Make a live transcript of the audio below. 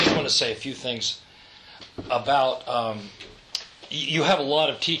to say a few things about, you have a lot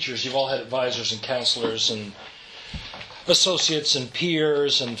of teachers, you've all had advisors and counselors and associates and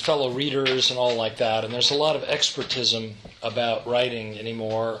peers and fellow readers and all like that, and there's a lot of expertism about writing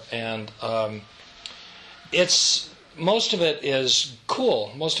anymore, and most of it is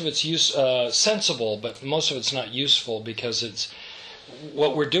cool, most of it's sensible, but most of it's not useful because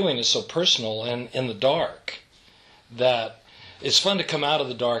what we're doing is so personal and in the dark that it's fun to come out of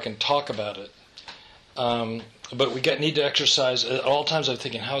the dark and talk about it. But we need to exercise. At all times I'm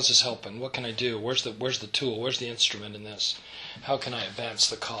thinking, how is this helping? What can I do? Where's the tool? Where's the instrument in this? How can I advance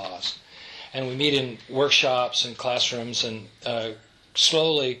the cause? And we meet in workshops and classrooms, and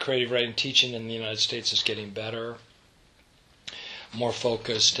slowly creative writing teaching in the United States is getting better, more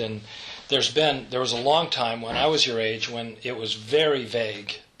focused. And there was a long time when I was your age when it was very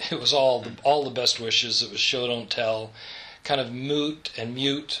vague. It was all the best wishes. It was show, don't tell, kind of moot and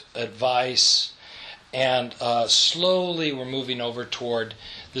mute advice. And slowly we're moving over toward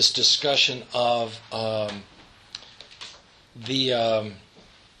this discussion of the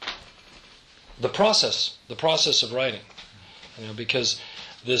process of writing. Because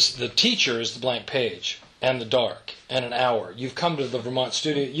the teacher is the blank page and the dark and an hour. You've come to the Vermont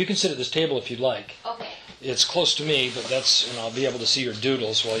studio. You can sit at this table if you'd like. Okay. It's close to me, but I'll be able to see your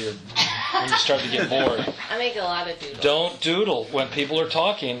doodles when you start to get bored. I make a lot of doodles. Don't doodle when people are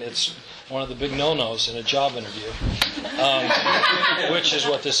talking. It's one of the big no-nos in a job interview, which is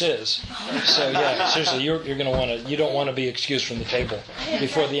what this is. So yeah, seriously, you're going to want to. You don't want to be excused from the table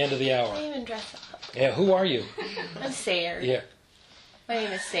before the end of the hour. I didn't even dress up. Yeah, who are you? I'm Sayard. Yeah. My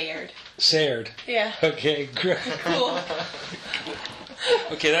name is Sayard. Sayard. Yeah. Okay, great. Cool.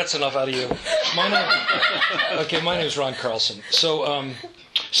 Okay, that's enough out of you. My name is Ron Carlson. So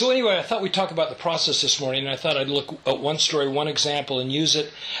anyway, I thought we'd talk about the process this morning, and I thought I'd look at one story, one example, and use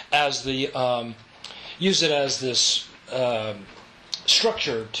it as this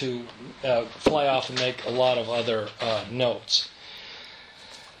structure to fly off and make a lot of other notes.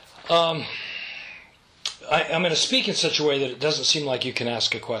 I'm going to speak in such a way that it doesn't seem like you can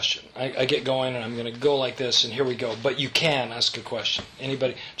ask a question. I get going and I'm going to go like this and here we go. But you can ask a question.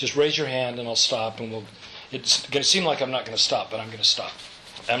 Anybody, just raise your hand and I'll stop. And it's going to seem like I'm not going to stop, but I'm going to stop.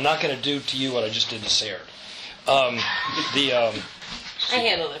 I'm not going to do to you what I just did to Sayard. I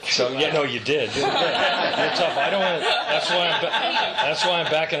handled it. So yeah, no, you did. You're tough. I don't want to. That's why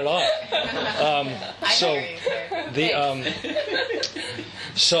I'm backing it off.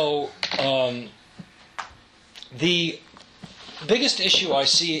 The biggest issue I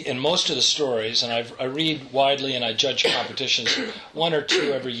see in most of the stories, and I read widely and I judge competitions, 1 or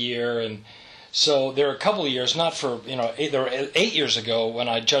 2 every year, and so there are a couple of years, not for, there were 8 years ago when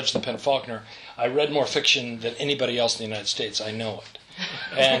I judged the Penn Faulkner, I read more fiction than anybody else in the United States. I know it.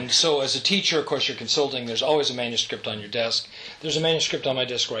 And so as a teacher, of course, you're consulting. There's always a manuscript on your desk. There's a manuscript on my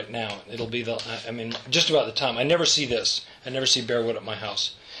desk right now. It'll be just about the time. I never see this. I never see Bearwood at my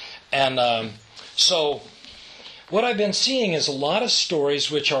house. And so what I've been seeing is a lot of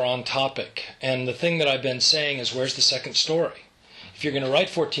stories which are on topic. And the thing that I've been saying is, where's the second story? If you're going to write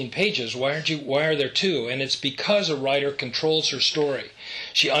 14 pages, why are there 2? And it's because a writer controls her story.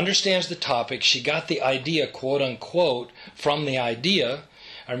 She understands the topic. She got the idea, quote unquote, from the idea.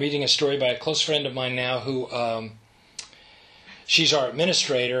 I'm reading a story by a close friend of mine now who, she's our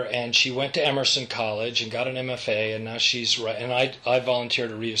administrator, and she went to Emerson College and got an MFA, and now I volunteer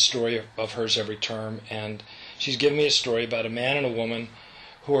to read a story of hers every term, and she's given me a story about a man and a woman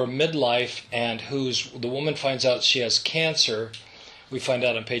who are midlife, and the woman finds out she has cancer. We find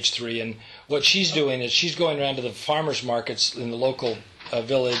out on page 3, and what she's doing is she's going around to the farmers markets in the local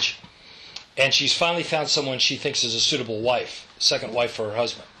village, and she's finally found someone she thinks is a suitable wife, second wife for her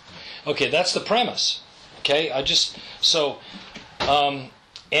husband. Okay, that's the premise. Okay,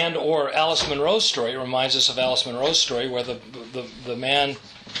 and or Alice Munro's story reminds us of Alice Munro's story, where the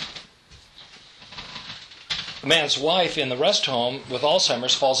man's wife in the rest home with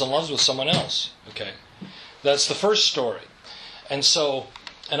Alzheimer's falls in love with someone else. Okay, that's the first story. And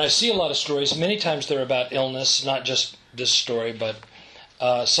I see a lot of stories. Many times they're about illness, not just this story, but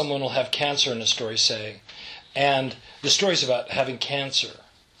someone will have cancer in a story, say. And the story's about having cancer.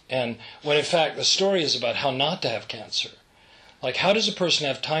 And when in fact the story is about how not to have cancer. Like, how does a person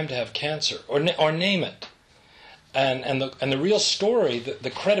have time to have cancer? Or name it. And the real story,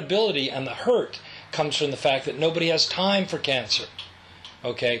 the credibility and the hurt comes from the fact that nobody has time for cancer.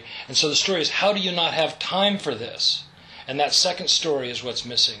 Okay? And so the story is, how do you not have time for this? And that second story is what's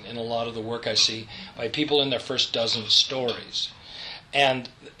missing in a lot of the work I see by people in their first dozen stories. And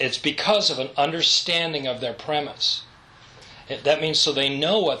it's because of an understanding of their premise. That means so they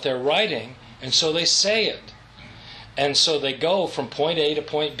know what they're writing, and so they say it. And so they go from point A to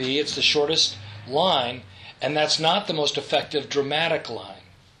point B. It's the shortest line, and that's not the most effective dramatic line.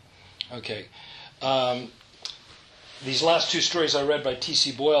 Okay. These last two stories I read by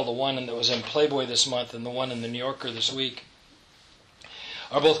T.C. Boyle, the one that was in Playboy this month and the one in the New Yorker this week,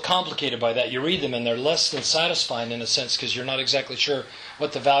 are both complicated by that. You read them and they're less than satisfying in a sense because you're not exactly sure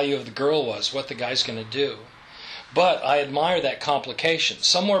what the value of the girl was, what the guy's going to do. But I admire that complication.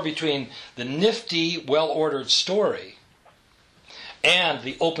 Somewhere between the nifty, well-ordered story and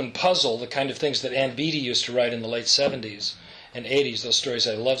the open puzzle, the kind of things that Ann Beattie used to write in the late 70s and 80s, those stories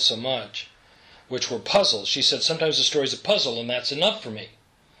I loved so much, which were puzzles. She said, sometimes the story's a puzzle and that's enough for me.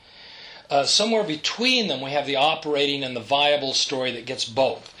 Somewhere between them, we have the operating and the viable story that gets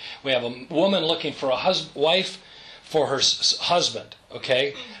both. We have a woman looking for a wife for her husband.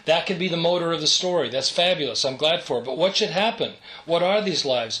 Okay, that could be the motor of the story. That's fabulous. I'm glad for it. But what should happen? What are these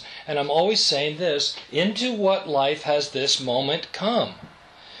lives? And I'm always saying this: into what life has this moment come?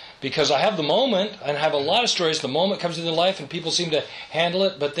 Because I have the moment, and I have a lot of stories. The moment comes into life, and people seem to handle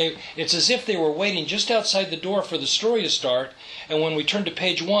it, but it's as if they were waiting just outside the door for the story to start. And when we turn to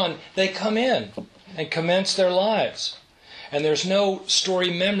page 1, they come in and commence their lives. And there's no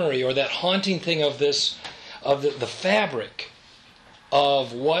story memory or that haunting thing of this, of the fabric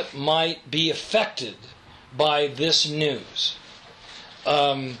of what might be affected by this news.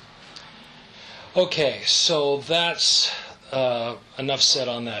 Okay, so that's enough said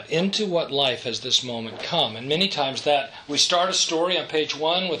on that. Into what life has this moment come? And many times that we start a story on page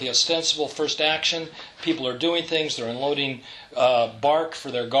 1 with the ostensible first action. People are doing things. They're unloading bark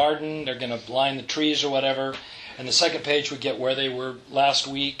for their garden. They're going to line the trees or whatever. And the second page we get where they were last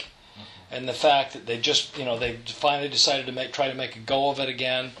week. And the fact that they just, they finally decided to try to make a go of it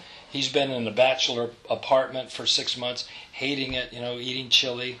again. He's been in a bachelor apartment for 6 months, hating it, eating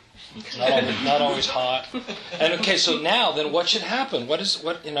chili, not always hot. And okay, so now then, what should happen?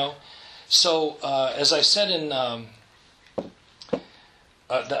 So as I said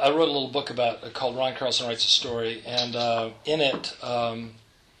I wrote a little book called Ron Carlson Writes a Story, and in it,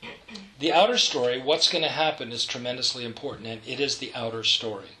 the outer story, what's going to happen, is tremendously important, and it is the outer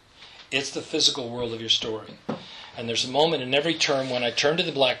story. It's the physical world of your story. And there's a moment in every term when I turn to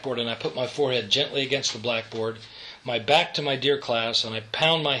the blackboard and I put my forehead gently against the blackboard, my back to my dear class, and I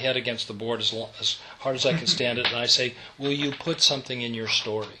pound my head against the board as hard as I can stand it, and I say, will you put something in your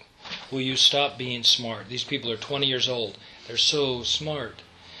story? Will you stop being smart? These people are 20 years old. They're so smart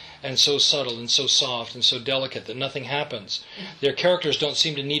and so subtle and so soft and so delicate that nothing happens. Their characters don't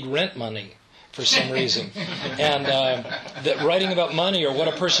seem to need rent money for some reason. And that writing about money or what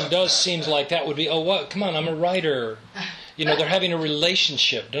a person does seems like that would be, come on, I'm a writer. They're having a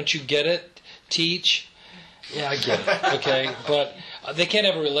relationship. Don't you get it? Teach? Yeah, I get it. Okay, but they can't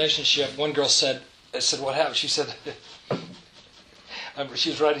have a relationship. One girl said, what happened? She said, she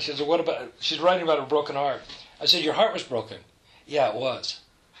was writing, she said, she's writing about a broken heart. I said, your heart was broken. Yeah, it was.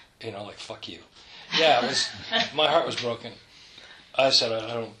 Fuck you. Yeah, it was. My heart was broken. I said,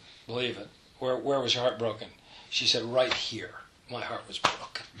 I don't believe it. Where was your heart broken? She said, right here. My heart was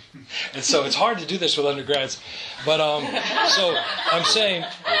broken. And so it's hard to do this with undergrads. But so I'm saying,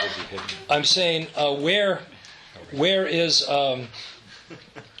 where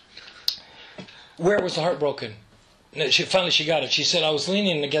was the heart broken? Finally she got it. She said, I was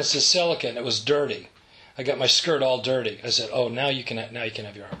leaning against this silica and it was dirty. I got my skirt all dirty. I said, now you can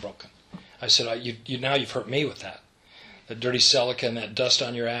have your heart broken. I said, now you've hurt me with that. The dirty silica and that dust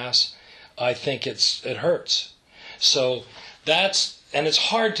on your ass. I think it hurts. So and it's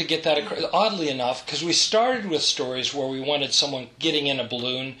hard to get that across, oddly enough, because we started with stories where we wanted someone getting in a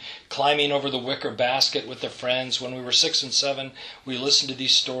balloon, climbing over the wicker basket with their friends. When we were 6 and 7, we listened to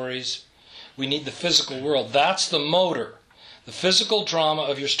these stories. We need the physical world. That's the motor. The physical drama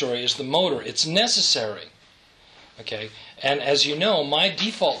of your story is the motor. It's necessary. Okay? And as you know, my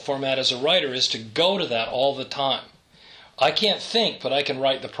default format as a writer is to go to that all the time. I can't think, but I can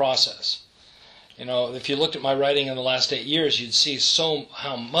write the process. If you looked at my writing in the last 8 years, you'd see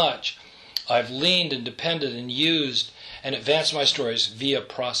how much I've leaned and depended and used and advanced my stories via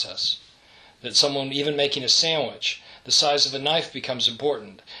process. That someone even making a sandwich, the size of a knife becomes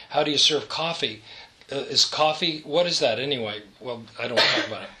important. How do you serve coffee? Is coffee, what is that anyway? Well, I don't want to talk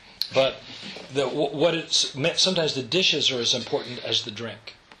about it. But sometimes the dishes are as important as the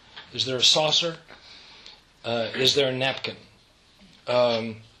drink. Is there a saucer? Is there a napkin?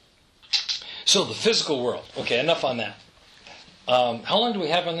 So the physical world. Okay, enough on that. How long do we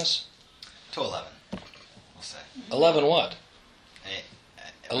have on this? To 11, we'll say. 11 what?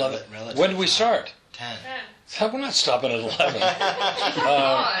 11. When did we start? 10. We're not stopping at 11.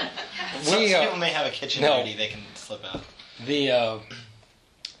 Some people may have a kitchen duty; they can slip out.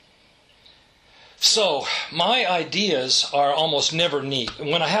 So my ideas are almost never neat.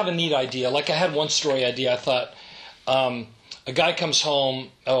 When I have a neat idea, like I had one story idea, I thought a guy comes home.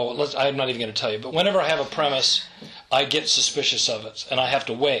 I'm not even going to tell you. But whenever I have a premise, I get suspicious of it, and I have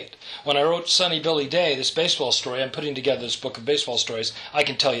to wait. When I wrote Sunny Billy Day, this baseball story, I'm putting together this book of baseball stories. I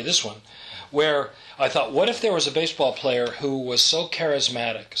can tell you this one, where I thought, what if there was a baseball player who was so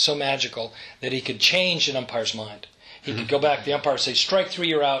charismatic, so magical, that he could change an umpire's mind? He could go back, the umpire would say, strike 3,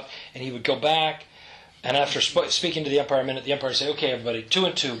 you're out, and he would go back, and after speaking to the umpire a minute, the umpire would say, okay, everybody,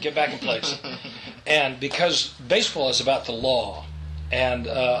 2-2, get back in place. And because baseball is about the law, and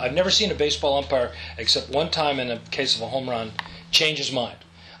I've never seen a baseball umpire, except one time in a case of a home run, change his mind.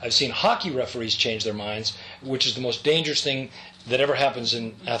 I've seen hockey referees change their minds, which is the most dangerous thing that ever happens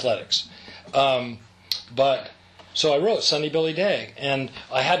in athletics. So I wrote Sunny Billy Day, and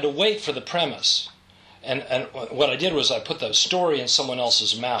I had to wait for the premise. And what I did was I put the story in someone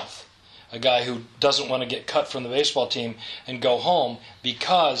else's mouth, a guy who doesn't want to get cut from the baseball team and go home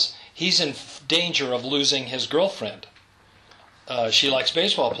because he's in danger of losing his girlfriend. She likes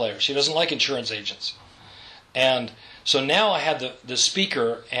baseball players. She doesn't like insurance agents. And so now I had the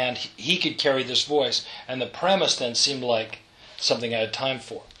speaker, and he could carry this voice, and the premise then seemed like something I had time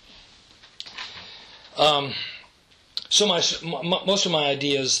for. So most of my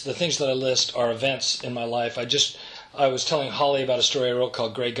ideas, the things that I list, are events in my life. I was telling Holly about a story I wrote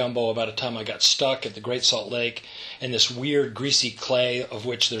called Grey Gumbo, about a time I got stuck at the Great Salt Lake in this weird greasy clay of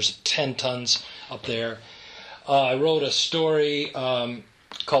which there's 10 tons up there. I wrote a story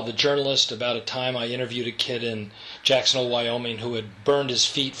called The Journalist, about a time I interviewed a kid in Jackson Hole, Wyoming, who had burned his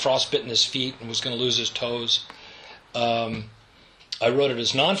feet, frostbitten his feet, and was going to lose his toes. I wrote it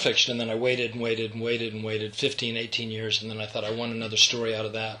as nonfiction, and then I waited 15, 18 years, and then I thought I want another story out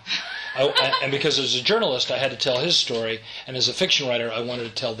of that. And because as a journalist, I had to tell his story, and as a fiction writer, I wanted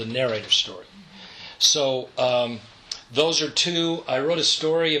to tell the narrator's story. So those are two. I wrote a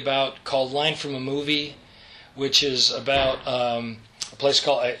story called Line from a Movie, which is about a place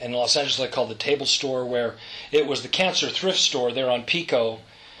in Los Angeles called the Table Store, where it was the cancer thrift store there on Pico.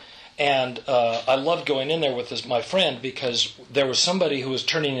 And I loved going in there with my friend because there was somebody who was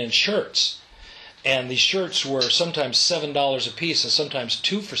turning in shirts. And these shirts were sometimes $7 a piece and sometimes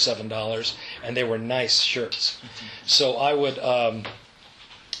 2 for $7, and they were nice shirts. So I would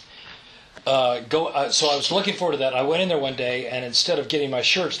go. So I was looking forward to that. I went in there one day, and instead of getting my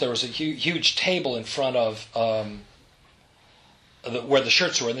shirts, there was a huge table in front of where the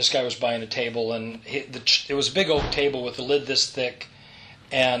shirts were, and this guy was buying a table, and it was a big oak table with a lid this thick.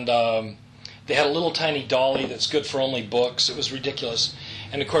 And they had a little tiny dolly that's good for only books. It was ridiculous.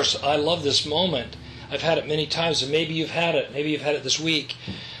 And, of course, I love this moment. I've had it many times, and maybe you've had it. Maybe you've had it this week.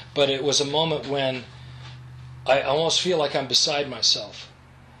 But it was a moment when I almost feel like I'm beside myself.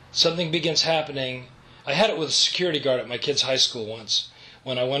 Something begins happening. I had it with a security guard at my kid's high school once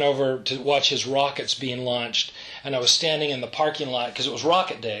when I went over to watch his rockets being launched. And I was standing in the parking lot because it was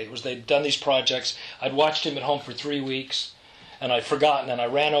rocket day. They'd done these projects. I'd watched him at home for 3 weeks. And I'd forgotten, and I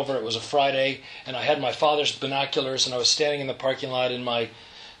ran over. It was a Friday, and I had my father's binoculars, and I was standing in the parking lot in my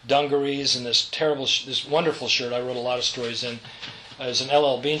dungarees and this wonderful shirt I wrote a lot of stories in. It was an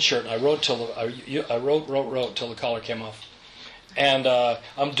L.L. Bean shirt, and I wrote till the collar came off. And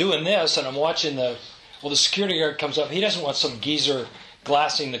I'm doing this, and I'm watching the security guard comes up. He doesn't want some geezer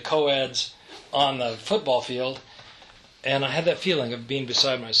glassing the co-eds on the football field. And I had that feeling of being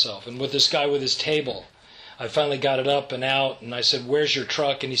beside myself. And with this guy with his table, I finally got it up and out, and I said, "Where's your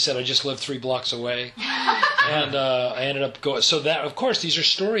truck?" And he said, "I just live 3 blocks away." And I ended up going. So that, of course, these are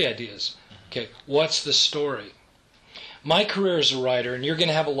story ideas. Okay, what's the story? My career as a writer, and you're going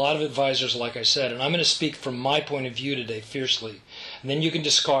to have a lot of advisors, like I said, and I'm going to speak from my point of view today fiercely, and then you can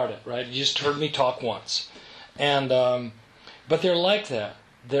discard it, right? You just heard me talk once, and but they're like that.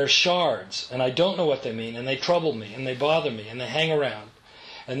 They're shards, and I don't know what they mean, and they trouble me, and they bother me, and they hang around.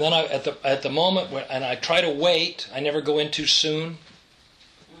 And then at the moment and I try to wait. I never go in too soon.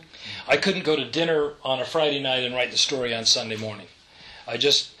 I couldn't go to dinner on a Friday night and write the story on Sunday morning.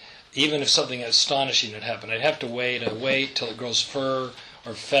 Even if something astonishing had happened, I'd have to wait. I wait till it grows fur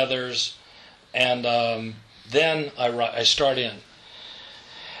or feathers, and then I start in.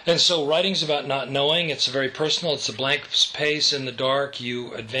 And so writing's about not knowing. It's very personal. It's a blank space in the dark.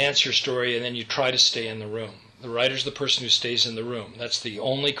 You advance your story, and then you try to stay in the room. The writer's the person who stays in the room. That's the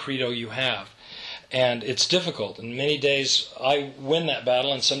only credo you have. And it's difficult. And many days I win that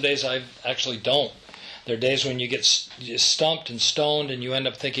battle, and some days I actually don't. There are days when you get stumped and stoned and you end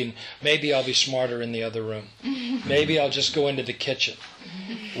up thinking, maybe I'll be smarter in the other room. Maybe I'll just go into the kitchen.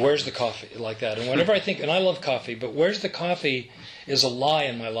 Where's the coffee? Like that. And whenever I think, and I love coffee, but where's the coffee is a lie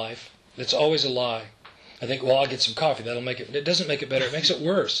in my life. It's always a lie. I think, well, I'll get some coffee. That'll make it. It doesn't make it better. It makes it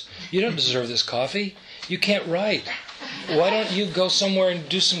worse. You don't deserve this coffee. You can't write. Why don't you go somewhere and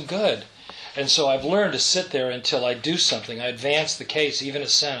do some good? And so I've learned to sit there until I do something. I advance the case, even a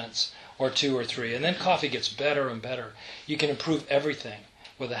sentence or two or three. And then coffee gets better and better. You can improve everything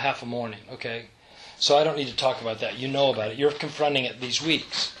with a half a morning, okay? So I don't need to talk about that. You know about it. You're confronting it these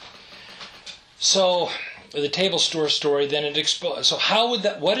weeks. So the table store story, then it explodes. So how would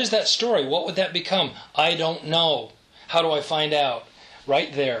that? What is that story? What would that become? I don't know. How do I find out?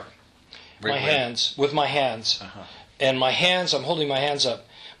 Right there. With my hands. Uh-huh. And my hands, I'm holding my hands up.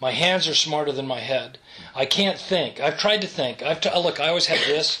 My hands are smarter than my head. I can't think. I've tried to think. Look, I always have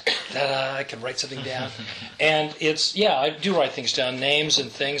this. I can write something down. And it's, I do write things down, names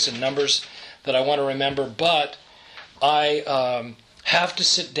and things and numbers that I want to remember, but I have to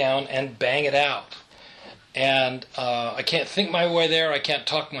sit down and bang it out. And I can't think my way there. I can't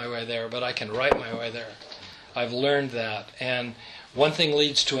talk my way there, but I can write my way there. I've learned that. And one thing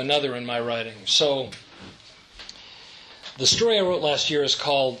leads to another in my writing. So the story I wrote last year is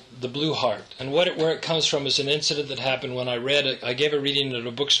called The Blue Heart. And where it comes from is an incident that happened when I gave a reading at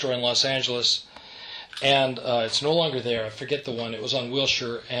a bookstore in Los Angeles. And it's no longer there. I forget the one. It was on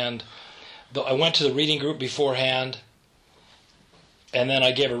Wilshire. And I went to the reading group beforehand. And then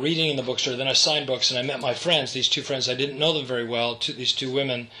I gave a reading in the bookstore. Then I signed books. And I met my friends, these two friends. I didn't know them very well. These two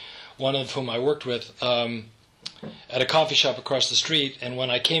women, one of whom I worked with, at a coffee shop across the street. And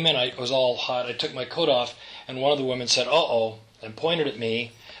when I came in, I was all hot. I took my coat off. And one of the women said, "Uh-oh," and pointed at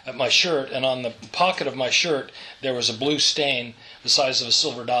me, at my shirt, and on the pocket of my shirt there was a blue stain the size of a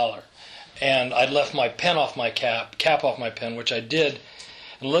silver dollar. And I'd left my pen off my cap off my pen, which I did.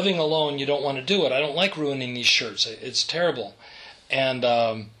 And living alone, you don't want to do it. I don't like ruining these shirts. It's terrible. And,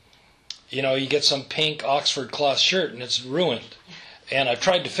 you get some pink Oxford cloth shirt and it's ruined. And I've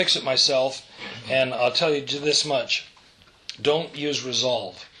tried to fix it myself, and I'll tell you this much. Don't use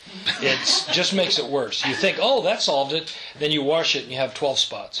Resolve. It just makes it worse. You think, oh, that solved it. Then you wash it and you have 12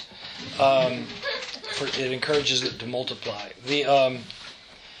 spots. It encourages it to multiply.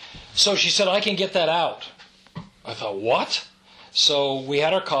 So she said, I can get that out. I thought, what? So we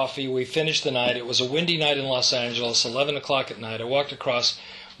had our coffee. We finished the night. It was a windy night in Los Angeles, 11 o'clock at night. I walked across.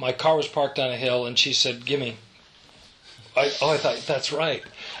 My car was parked on a hill, and she said, gimme. I thought, that's right.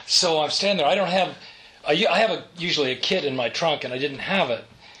 So I'm standing there. I have usually a kit in my trunk, and I didn't have it.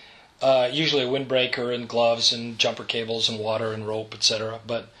 Usually a windbreaker and gloves and jumper cables and water and rope, etc.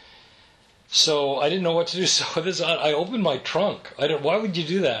 So I didn't know what to do. So I opened my trunk. Why would you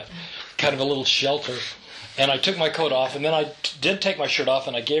do that? Kind of a little shelter. And I took my coat off, and then I did take my shirt off,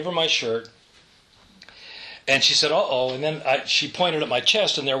 and I gave her my shirt. And she said, uh-oh. And then she pointed at my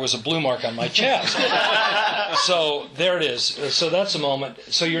chest, and there was a blue mark on my chest. So there it is. So that's a moment.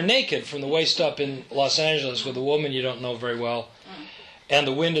 So you're naked from the waist up in Los Angeles with a woman you don't know very well. And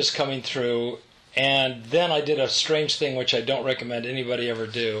the wind is coming through. And then I did a strange thing which I don't recommend anybody ever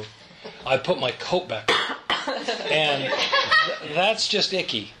do. I put my coat back on. And that's just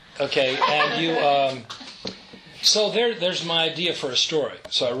icky. Okay? And so there's my idea for a story.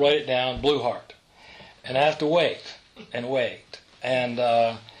 So I write it down, Blue Heart. And I have to wait and wait. And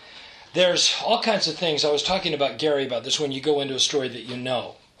there's all kinds of things. I was talking about Gary about this when you go into a story that you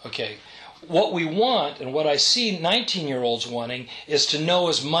know. Okay? What we want, and what I see 19-year-olds wanting, is to know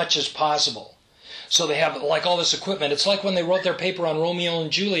as much as possible. So they have like all this equipment. It's like when they wrote their paper on Romeo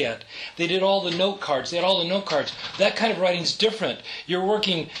and Juliet. They did all the note cards. They had all the note cards. That kind of writing's different. You're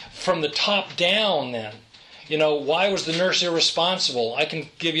working from the top down then. Why was the nurse irresponsible? I can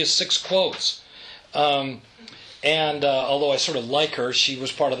give you 6 quotes. Although I sort of like her, she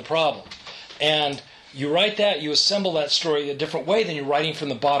was part of the problem. And you write that, you assemble that story a different way than you're writing from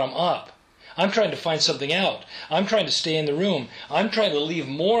the bottom up. I'm trying to find something out. I'm trying to stay in the room. I'm trying to leave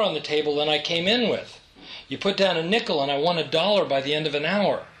more on the table than I came in with. You put down a nickel and I won $1 by the end of an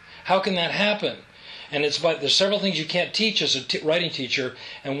hour. How can that happen? And there's several things you can't teach as a writing teacher,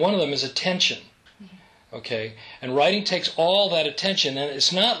 and one of them is attention. Okay? And writing takes all that attention, and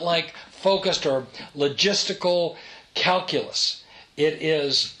it's not like focused or logistical calculus. It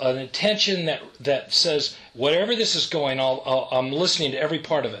is an attention that says, whatever this is going, I'm listening to every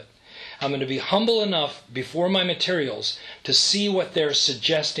part of it. I'm going to be humble enough before my materials to see what they're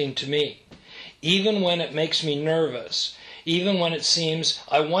suggesting to me, even when it makes me nervous, even when it seems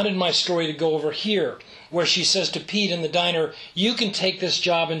I wanted my story to go over here, where she says to Pete in the diner, you can take this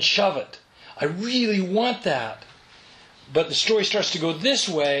job and shove it. I really want that. But the story starts to go this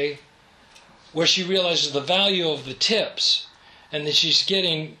way, where she realizes the value of the tips, and that she's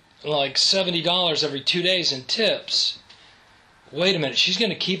getting like $70 every 2 days in tips. Wait a minute, she's going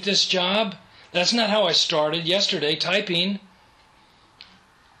to keep this job? That's not how I started yesterday typing.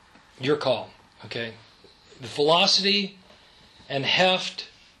 Your call, okay? The velocity and heft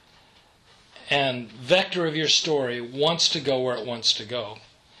and vector of your story wants to go where it wants to go.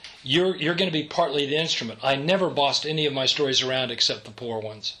 You're going to be partly the instrument. I never bossed any of my stories around except the poor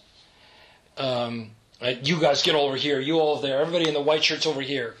ones. You guys get over here, you all over there, everybody in the white shirts over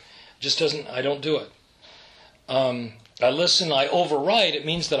here. I don't do it. I listen, I overwrite. It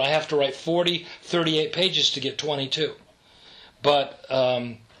means that I have to write 38 pages to get 22. But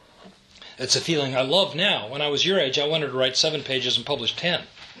it's a feeling I love now. When I was your age, I wanted to write 7 pages and publish 10.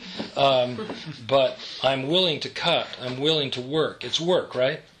 But I'm willing to cut. I'm willing to work. It's work,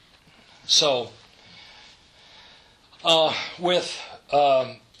 right? So, with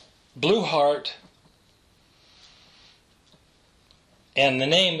Blue Heart, and the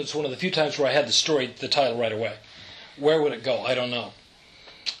name, it's one of the few times where I had the title right away. Where would it go? I don't know.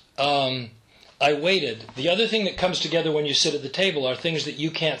 I waited. The other thing that comes together when you sit at the table are things that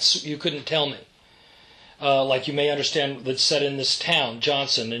you couldn't tell me. Like you may understand that's set in this town,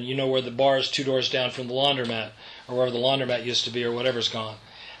 Johnson, and you know where the bar is 2 doors down from the laundromat, or wherever the laundromat used to be, or whatever's gone.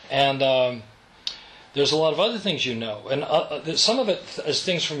 And there's a lot of other things you know. And some of it is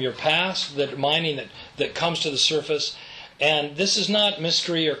things from your past, that mining that comes to the surface. And this is not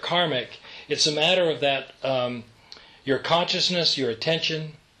mystery or karmic. It's a matter of that, your consciousness, your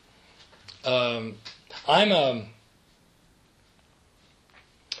attention. I'm a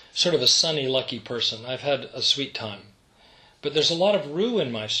sort of a sunny, lucky person. I've had a sweet time. But there's a lot of rue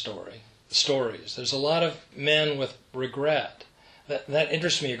in my stories. There's a lot of men with regret. That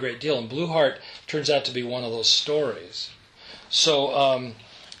interests me a great deal. And Blue Heart turns out to be one of those stories. So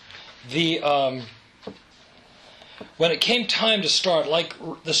when it came time to start, like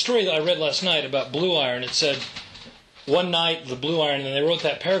the story that I read last night about Blue Iron, it said, one night the Blue Iron, and they wrote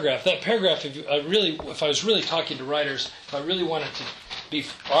that paragraph. That paragraph, if I was really talking to writers, if I really wanted to be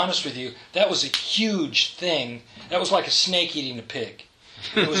honest with you, that was a huge thing. That was like a snake eating a pig.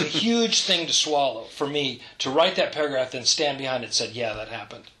 It was a huge thing to swallow for me to write that paragraph, then stand behind it and said, yeah, that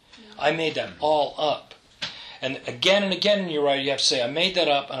happened. I made that all up. And again in your writing, you have to say, I made that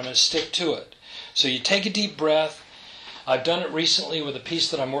up and I'm going to stick to it. So you take a deep breath. I've done it recently with a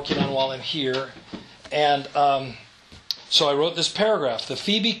piece that I'm working on while I'm here. And so I wrote this paragraph, the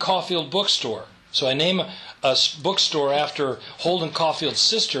Phoebe Caulfield Bookstore. So I name a bookstore after Holden Caulfield's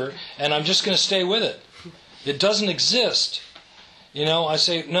sister, and I'm just going to stay with it. It doesn't exist. You know, I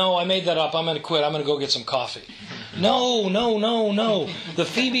say, no, I made that up. I'm going to quit. I'm going to go get some coffee. No. The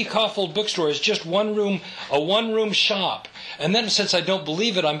Phoebe Caulfield Bookstore is just a one-room shop. And then since I don't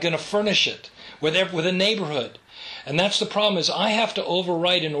believe it, I'm going to furnish it with a neighborhood. And that's the problem, is I have to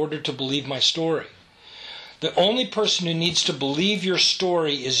overwrite in order to believe my story. The only person who needs to believe your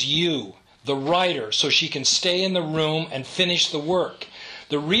story is you, the writer, so she can stay in the room and finish the work.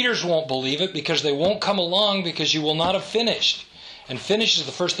 The readers won't believe it because they won't come along because you will not have finished. And finish is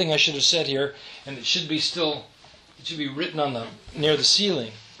the first thing I should have said here, and it should be written near the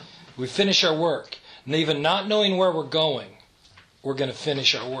ceiling. We finish our work. And even not knowing where we're going, we're going to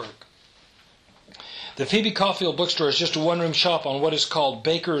finish our work. The Phoebe Caulfield Bookstore is just a one-room shop on what is called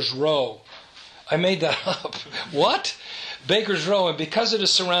Baker's Row. I made that up. What? Baker's Row, and because it is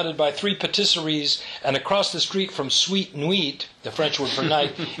surrounded by 3 patisseries and across the street from Sweet Nuit, the French word for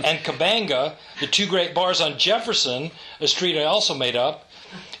night, and Kabanga, the 2 great bars on Jefferson, a street I also made up,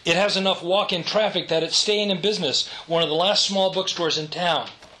 it has enough walk-in traffic that it's staying in business, one of the last small bookstores in town.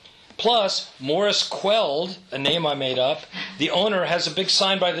 Plus, Morris Queld, a name I made up, the owner has a big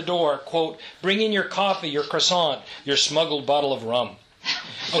sign by the door, quote, bring in your coffee, your croissant, your smuggled bottle of rum.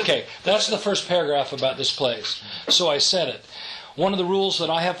 Okay, that's the first paragraph about this place. So I said it. One of the rules that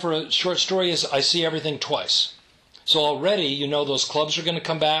I have for a short story is I see everything twice. So already you know those clubs are going to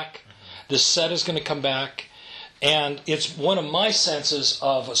come back, this set is going to come back, and it's one of my senses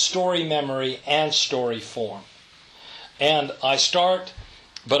of a story memory and story form. And I start,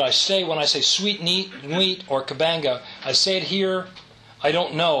 but I say, when I say Sweet Nuit or Kabanga, I say it here. I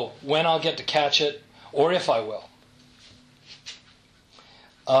don't know when I'll get to catch it or if I will.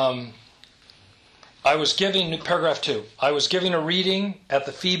 I was giving, paragraph 2, I was giving a reading at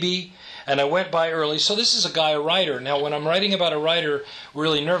the Phoebe, and I went by early. So this is a guy, a writer. Now, when I'm writing about a writer,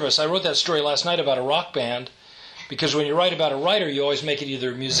 really nervous. I wrote that story last night about a rock band, because when you write about a writer, you always make it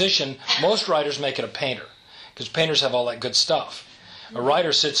either a musician. Most writers make it a painter, because painters have all that good stuff. A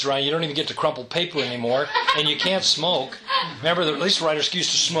writer sits around, you don't even get to crumple paper anymore, and you can't smoke. Remember, at least writers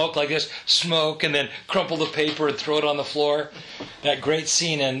used to smoke like this, smoke, and then crumple the paper and throw it on the floor. That great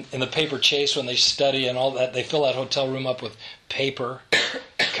scene in The Paper Chase when they study and all that, they fill that hotel room up with paper.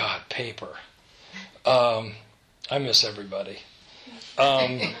 God, paper. I miss everybody.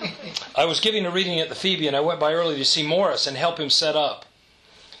 I was giving a reading at the Phoebe, and I went by early to see Morris and help him set up.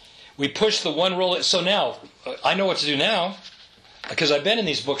 We pushed the one roll. So now, I know what to do now, because I've been in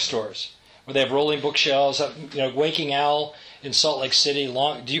these bookstores where they have rolling bookshelves. Waking Owl in Salt Lake City.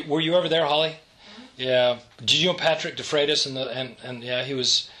 Were you ever there, Holly? Yeah. Did you know Patrick DeFreitas? And yeah, he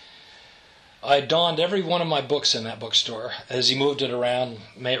was. I donned every one of my books in that bookstore as he moved it around.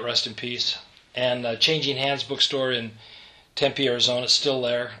 May it rest in peace. And Changing Hands bookstore in Tempe, Arizona, is still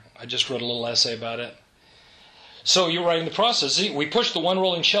there. I just wrote a little essay about it. So you're writing the process. See, we pushed the one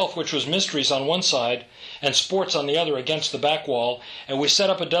rolling shelf, which was mysteries on one side and sports on the other, against the back wall, and we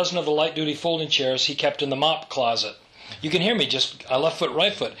set up a dozen of the light-duty folding chairs he kept in the mop closet. You can hear me, just left foot,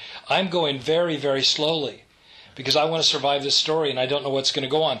 right foot. I'm going very, very slowly because I want to survive this story and I don't know what's going to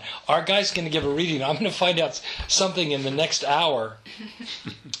go on. Our guy's going to give a reading. I'm going to find out something in the next hour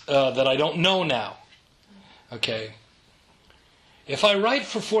that I don't know now. Okay. If I write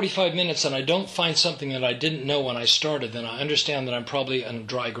for 45 minutes and I don't find something that I didn't know when I started, then I understand that I'm probably on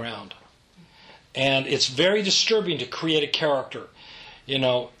dry ground. And it's very disturbing to create a character.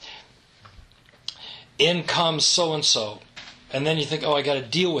 In comes so-and-so. And then you think, I got to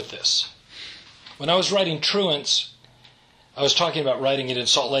deal with this. When I was writing Truants, I was talking about writing it in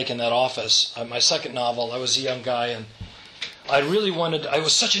Salt Lake in that office. My second novel, I was a young guy, and I really wanted, it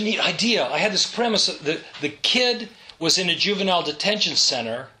was such a neat idea. I had this premise that the kid was in a juvenile detention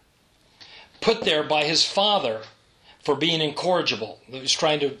center, put there by his father for being incorrigible. His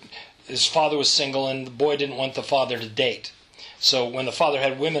father was single, and the boy didn't want the father to date. So when the father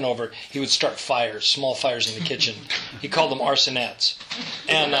had women over, he would start fires, small fires in the kitchen. He called them arsonettes.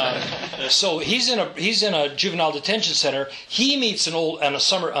 And so he's in a juvenile detention center. He meets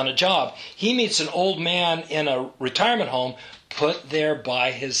on a job. He meets an old man in a retirement home, put there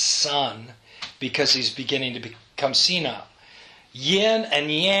by his son because he's beginning to become senile. Yin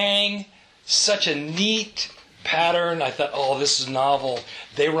and yang, such a neat pattern. I thought, this is novel.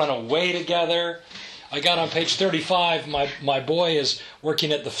 They run away together. I got on page 35. My boy is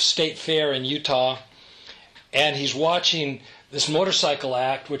working at the state fair in Utah, and he's watching this motorcycle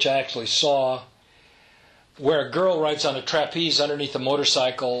act, which I actually saw, where a girl rides on a trapeze underneath a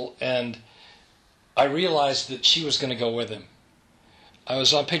motorcycle, and I realized that she was going to go with him. I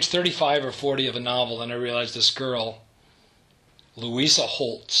was on page 35 or 40 of a novel, and I realized this girl, Louisa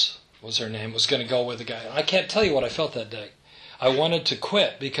Holtz was her name, was going to go with the guy. And I can't tell you what I felt that day. I wanted to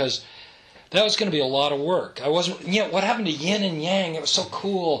quit because that was going to be a lot of work. What happened to Yin and Yang? It was so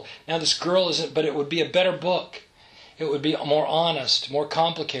cool. Now this girl isn't, but it would be a better book. It would be more honest, more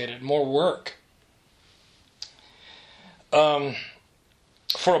complicated, more work. For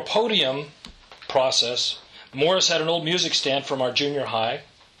a podium process, Morris had an old music stand from our junior high,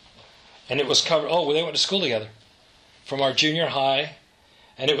 and it was covered, they went to school together, from our junior high,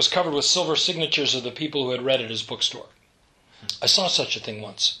 and it was covered with silver signatures of the people who had read at his bookstore. I saw such a thing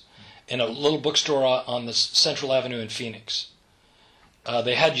once in a little bookstore on the Central Avenue in Phoenix.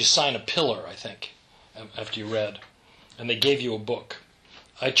 They had you sign a pillar, I think, after you read, and they gave you a book.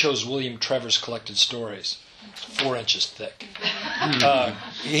 I chose William Trevor's Collected Stories, 4 inches thick.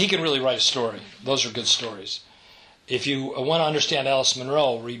 He can really write a story. Those are good stories. If you want to understand Alice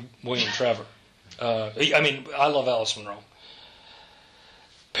Munro, read William Trevor. I love Alice Munro.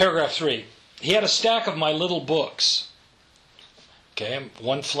 Paragraph 3. He had a stack of my little books. Okay,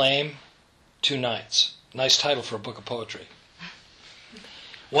 1 Flame, 2 Nights. Nice title for a book of poetry.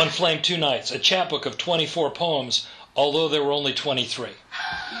 1 Flame, 2 Nights. A chapbook of 24 poems, although there were only 23.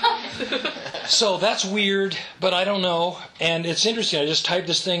 So that's weird, but I don't know. And it's interesting. I just typed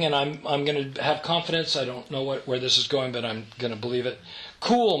this thing, and I'm going to have confidence. I don't know where this is going, but I'm going to believe it.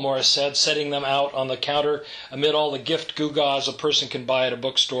 Cool, Morris said, setting them out on the counter amid all the gift gewgaws a person can buy at a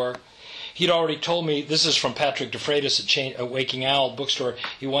bookstore. He'd already told me, this is from Patrick DeFreitas at Waking Owl bookstore.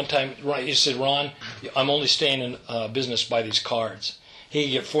 He said, Ron, I'm only staying in business by these cards. He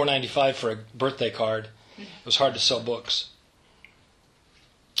could get $4.95 for a birthday card. It was hard to sell books.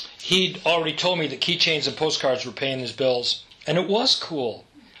 He'd already told me that keychains and postcards were paying his bills, and it was cool.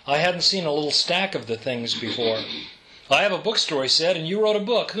 I hadn't seen a little stack of the things before. I have a bookstore, he said, and you wrote a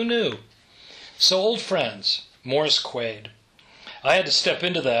book. Who knew? So old friends, Morris Quaid. I had to step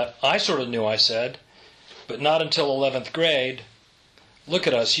into that. I sort of knew, I said, but not until 11th grade. look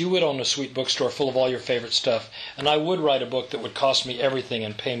at us, you would own a sweet bookstore full of all your favorite stuff, and I would write a book that would cost me everything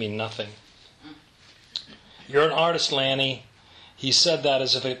and pay me nothing. You're an artist, Lanny. He said that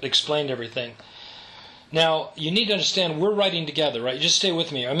as if it explained everything. Now, you need to understand, we're writing together, right? Just stay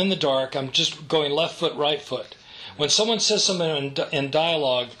with me. I'm in the dark. I'm just going left foot, right foot. When someone says something in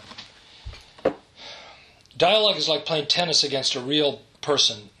dialogue, dialogue is like playing tennis against a real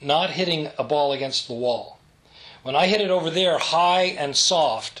person, not hitting a ball against the wall. When I hit it over there high and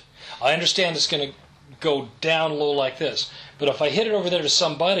soft, I understand it's going to go down low like this. But if I hit it over there to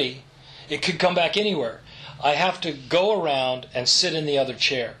somebody, it could come back anywhere. I have to go around and sit in the other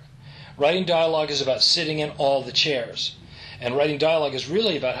chair. Writing dialogue is about sitting in all the chairs. And writing dialogue is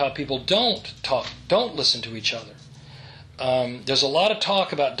really about how people don't talk, don't listen to each other. There's a lot of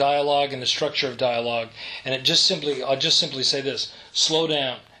talk about dialogue and the structure of dialogue, and I'll just simply say this: slow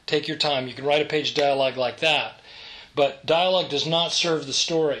down, take your time. You can write a page of dialogue like that, but dialogue does not serve the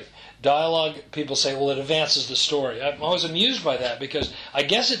story. Dialogue, people say, well, it advances the story. I'm always amused by that, because I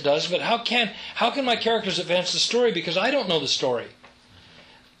guess it does, but how can my characters advance the story, because I don't know the story?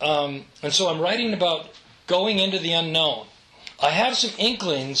 And so I'm writing about going into the unknown. I have some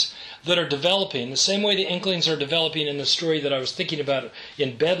inklings that are developing, the same way the inklings are developing in the story that I was thinking about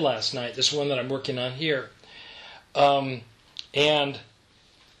in bed last night, this one that I'm working on here. And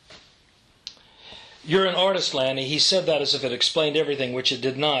you're an artist, Lanny. He said that as if it explained everything, which it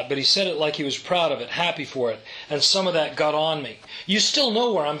did not, but he said it like he was proud of it, happy for it, and some of that got on me. You still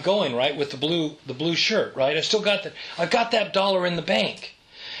know where I'm going, right, with the blue shirt, right? I've got that dollar in the bank.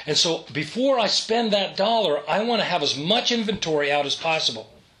 And so before I spend that dollar, I want to have as much inventory out as possible.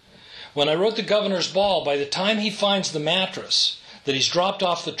 When I wrote The Governor's Ball, by the time he finds the mattress that he's dropped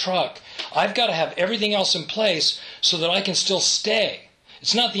off the truck, I've got to have everything else in place so that I can still stay.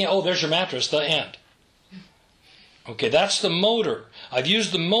 It's not the, oh, there's your mattress, the end. Okay, that's the motor. I've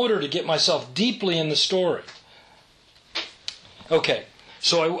used the motor to get myself deeply in the story. Okay,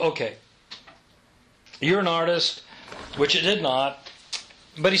 you're an artist, which it did not.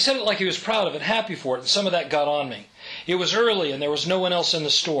 But he said it like he was proud of it, happy for it, and some of that got on me. It was early and there was no one else in the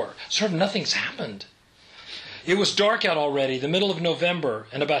store. Sort of nothing's happened. It was dark out already, the middle of November,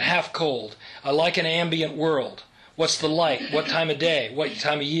 and about half cold. I like an ambient world. What's the light? What time of day? What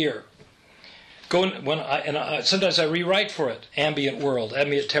time of year? Sometimes I rewrite for it, ambient world,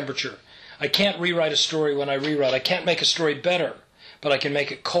 ambient temperature. I can't rewrite a story when I rewrite. I can't make a story better, but I can make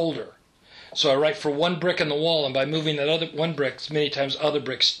it colder. So I write for one brick in the wall, and by moving that other one brick, many times other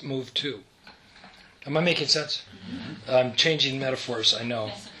bricks move too. Am I making sense? I'm changing metaphors, I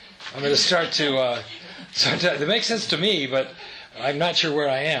know. I'm going to start to... it makes sense to me, but I'm not sure where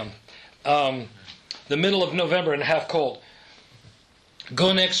I am. The middle of November and half cold.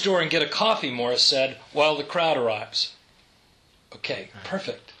 Go next door and get a coffee, Morris said, while the crowd arrives. Okay,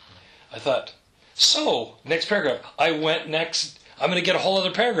 perfect. I thought, so, next paragraph. I'm going to get a whole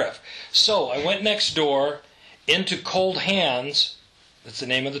other paragraph. So, I went next door into Cold Hands, that's the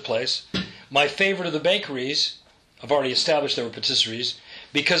name of the place, my favorite of the bakeries. I've already established there were patisseries,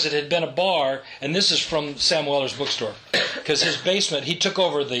 because it had been a bar, and this is from Sam Weller's bookstore, because his basement, he took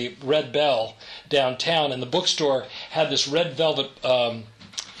over the Red Bell downtown, and the bookstore had this red velvet,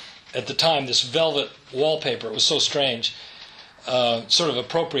 at the time, this velvet wallpaper. It was so strange, sort of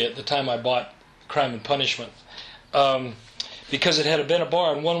appropriate at the time I bought Crime and Punishment, because it had been a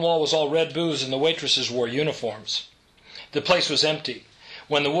bar, and one wall was all red booze, and the waitresses wore uniforms. The place was empty.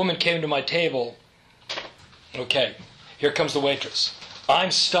 When the woman came to my table, okay, here comes the waitress.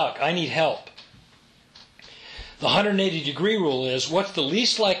 I'm stuck. I need help. The 180-degree rule is, what's the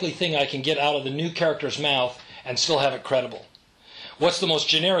least likely thing I can get out of the new character's mouth and still have it credible? What's the most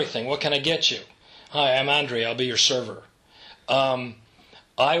generic thing? What can I get you? Hi, I'm Andre. I'll be your server. I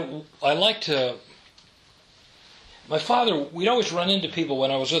like to... My father, we'd always run into people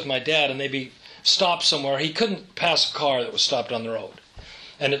when I was with my dad, and they'd be stopped somewhere. He couldn't pass a car that was stopped on the road.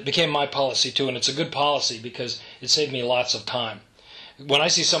 And it became my policy, too, and it's a good policy because it saved me lots of time. When I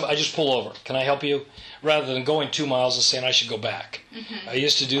see somebody, I just pull over. Can I help you? Rather than going 2 miles and saying I should go back. Mm-hmm. I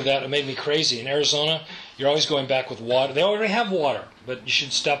used to do that. It made me crazy. In Arizona, you're always going back with water. They already have water, but you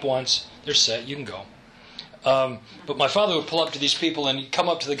should stop once. They're set. You can go. But my father would pull up to these people, and he'd come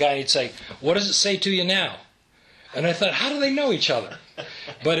up to the guy and he'd say, what does it say to you now? And I thought, how do they know each other?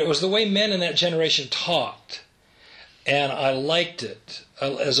 But it was the way men in that generation talked. And I liked it,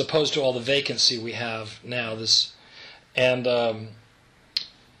 as opposed to all the vacancy we have now.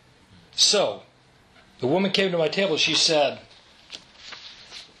 So, the woman came to my table. She said,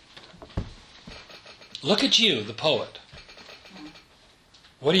 look at you, the poet.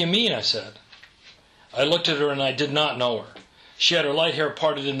 What do you mean? I said. I looked at her and I did not know her. She had her light hair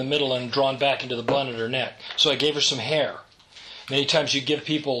parted in the middle and drawn back into the bun at her neck. So I gave her some hair. Many times you give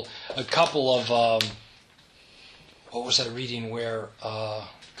people a couple of, what was that reading where,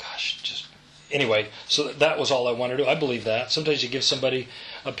 anyway, so that was all I wanted to do. I believe that. Sometimes you give somebody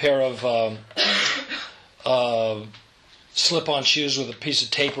a pair of slip-on shoes with a piece of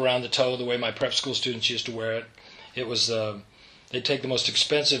tape around the toe, the way my prep school students used to wear it. It was, they'd take the most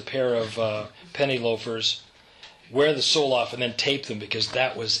expensive pair of penny loafers, wear the sole off, and then tape them, because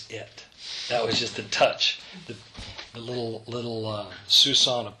that was it. That was just the touch, the little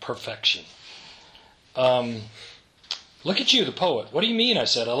Susan of perfection. Look at you, the poet. What do you mean? I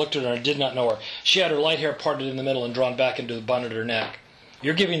said. I looked at her and did not know her. She had her light hair parted in the middle and drawn back into the bun at her neck.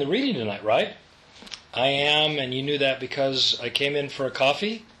 You're giving the reading tonight, right? I am, and you knew that because I came in for a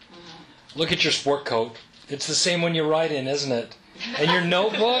coffee? Look at your sport coat. It's the same one you write in, isn't it? And your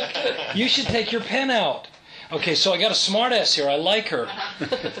notebook? You should take your pen out. Okay, so I got a smartass here. I like her.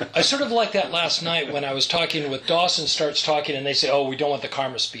 I sort of like that last night when I was talking with Dawson, starts talking, and they say, oh, we don't want the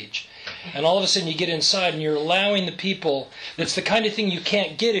karma speech. And all of a sudden you get inside and you're allowing the people, that's the kind of thing you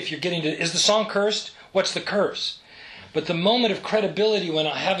can't get if you're getting to, is the song cursed? What's the curse? But the moment of credibility when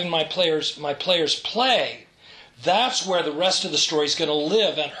I'm having my players play, that's where the rest of the story is going to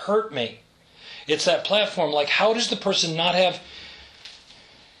live and hurt me. It's that platform, like how does the person not have...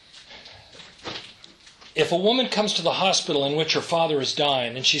 If a woman comes to the hospital in which her father is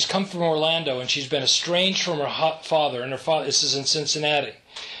dying, and she's come from Orlando, and she's been estranged from her father, and her father, this is in Cincinnati,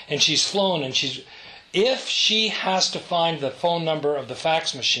 and she's flown, and if she has to find the phone number of the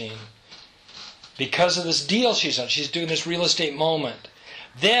fax machine, because of this deal she's on, she's doing this real estate moment,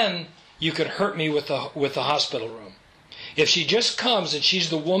 then you could hurt me with the hospital room. If she just comes and she's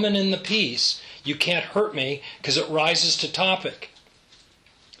the woman in the piece, you can't hurt me because it rises to topic.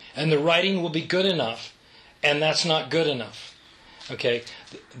 And the writing will be good enough, and that's not good enough. Okay?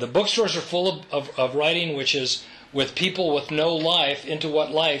 The bookstores are full of writing which is with people with no life into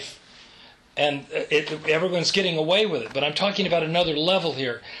what life, and everyone's getting away with it. But I'm talking about another level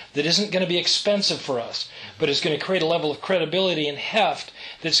here that isn't going to be expensive for us, but is going to create a level of credibility and heft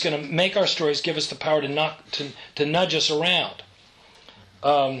that's going to make our stories give us the power to nudge us around.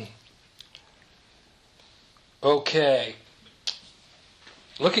 Okay.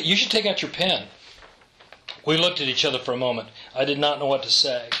 You should take out your pen. We looked at each other for a moment. I did not know what to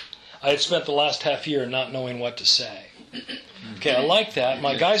say. I had spent the last half year not knowing what to say. Okay, I like that.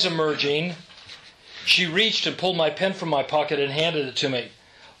 My guy's emerging. She reached and pulled my pen from my pocket and handed it to me.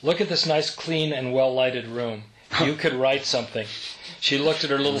 Look at this nice, clean, and well-lighted room. You could write something. She looked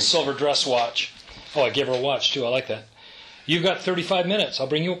at her little silver dress watch. Oh, I gave her a watch, too. I like that. You've got 35 minutes. I'll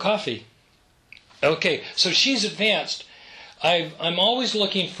bring you a coffee. Okay, so she's advanced. I'm always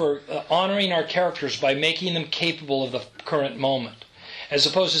looking for honoring our characters by making them capable of the current moment. As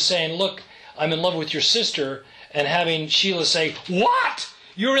opposed to saying, look, I'm in love with your sister, and having Sheila say, what?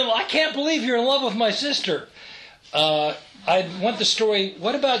 I can't believe you're in love with my sister. I want the story,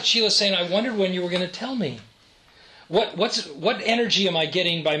 what about Sheila saying, I wondered when you were going to tell me? What energy am I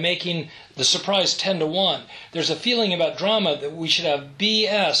getting by making the surprise 10-1? There's a feeling about drama that we should have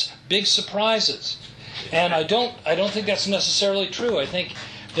BS, big surprises. And I don't think that's necessarily true. I think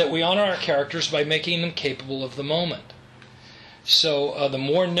that we honor our characters by making them capable of the moment. So the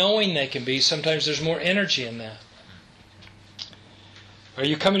more knowing they can be, sometimes there's more energy in that. Are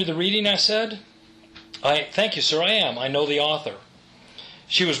you coming to the reading, I said? Thank you, sir, I am. I know the author.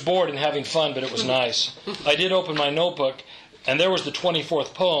 She was bored and having fun, but it was nice. I did open my notebook, and there was the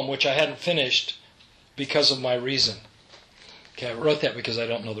 24th poem, which I hadn't finished because of my reason. Okay, I wrote that because I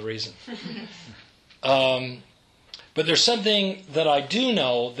don't know the reason. But there's something that I do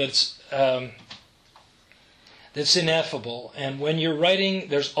know that's ineffable. And when you're writing,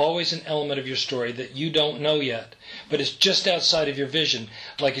 there's always an element of your story that you don't know yet, but it's just outside of your vision,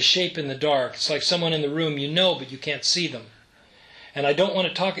 like a shape in the dark. It's like someone in the room you know, but you can't see them. And I don't want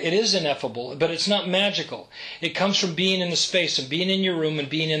to talk, it is ineffable, but it's not magical. It comes from being in the space and being in your room and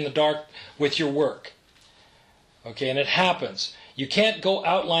being in the dark with your work. Okay, and it happens. You can't go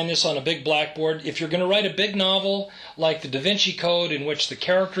outline this on a big blackboard. If you're going to write a big novel like the Da Vinci Code in which the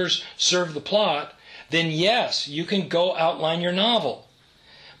characters serve the plot, then yes, you can go outline your novel.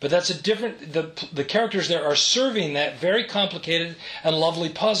 But that's a different, the characters there are serving that very complicated and lovely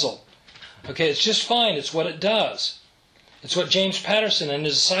puzzle. Okay, it's just fine. It's what it does. It's what James Patterson and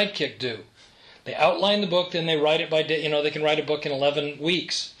his sidekick do. They outline the book, then they write it by day. They can write a book in 11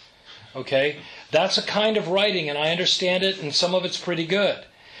 weeks. Okay? That's a kind of writing, and I understand it, and some of it's pretty good.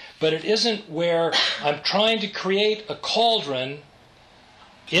 But it isn't where I'm trying to create a cauldron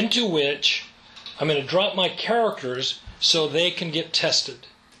into which I'm going to drop my characters so they can get tested.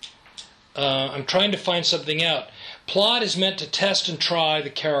 I'm trying to find something out. Plot is meant to test and try the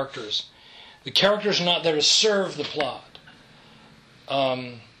characters. The characters are not there to serve the plot,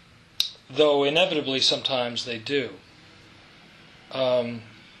 though inevitably sometimes they do.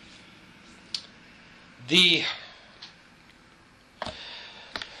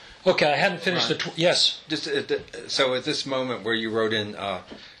 Okay, I hadn't finished yes. Just so at this moment where you wrote in,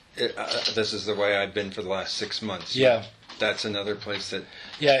 this is the way I've been for the last 6 months. Yeah. That's another place that...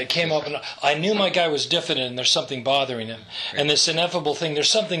 Yeah, it came up, and I knew my guy was diffident, and there's something bothering him. Right. And this ineffable thing, there's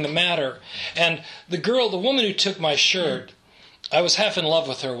something the matter. And the woman who took my shirt, I was half in love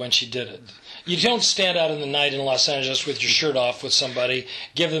with her when she did it. You don't stand out in the night in Los Angeles with your shirt off with somebody,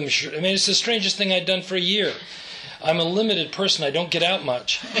 give them a shirt. I mean, it's the strangest thing I'd done for a year. I'm a limited person. I don't get out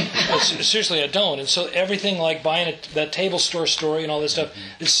much. Seriously, I don't. And so everything like buying that table store story and all this stuff,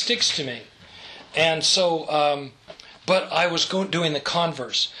 it sticks to me. And so, but I was doing the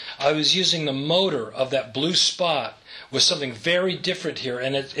converse. I was using the motor of that blue spot with something very different here.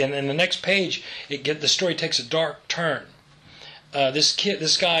 And in the next page, the story takes a dark turn.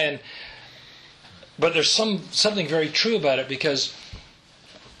 This guy, but there's something very true about it, because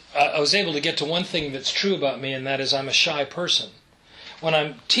I was able to get to one thing that's true about me, and that is I'm a shy person. When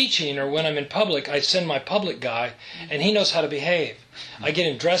I'm teaching or when I'm in public, I send my public guy, and he knows how to behave. I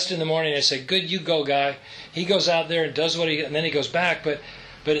get him dressed in the morning, and I say, "Good, you go, guy." He goes out there and does and then he goes back. But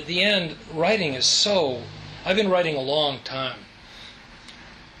at the end, writing is so... I've been writing a long time.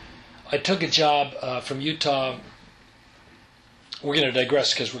 I took a job from Utah. We're going to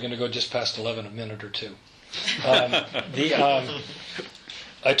digress because we're going to go just past 11 a minute or two.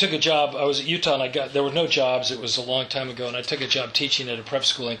 I took a job. I was at Utah, and there were no jobs. It was a long time ago, and I took a job teaching at a prep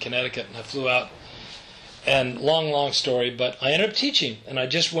school in Connecticut, and I flew out. And long story, but I ended up teaching, and I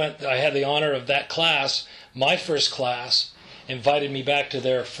just went. I had the honor of that class, my first class, invited me back to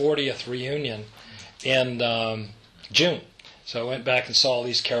their 40th reunion in June. So I went back and saw all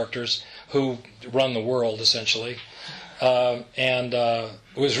these characters who run the world, essentially, and it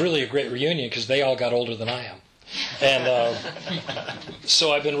was really a great reunion because they all got older than I am. And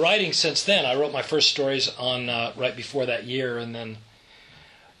so I've been writing since then. I wrote my first stories on right before that year, and then,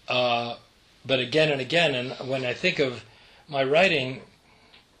 but again and again. And when I think of my writing,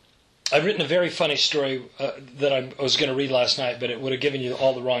 I've written a very funny story that I was going to read last night, but it would have given you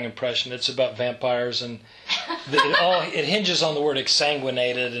all the wrong impression. It's about vampires, and it hinges on the word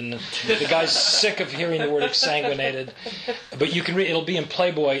exsanguinated, and the guy's sick of hearing the word exsanguinated. But you can read; it'll be in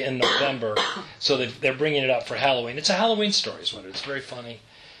Playboy in November, so they're bringing it out for Halloween. It's a Halloween story, is what it is. It's very funny,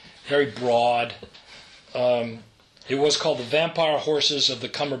 very broad. It was called The Vampire Horses of the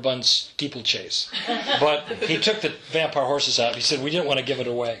Cummerbund Steeplechase, but he took the vampire horses out. He said we didn't want to give it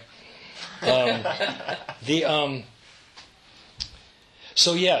away.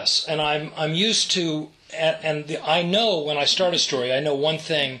 So yes, and I'm used to, I know when I start a story, I know one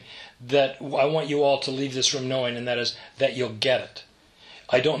thing that I want you all to leave this room knowing, and that is that you'll get it.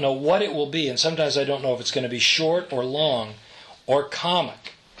 I don't know what it will be, and sometimes I don't know if it's going to be short or long, or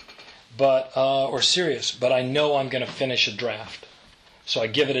comic, but or serious. But I know I'm going to finish a draft, so I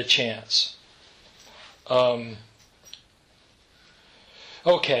give it a chance.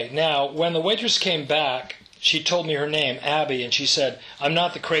 Okay, now, when the waitress came back, she told me her name, Abby, and she said, "I'm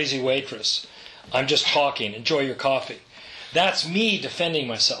not the crazy waitress. I'm just talking. Enjoy your coffee." That's me defending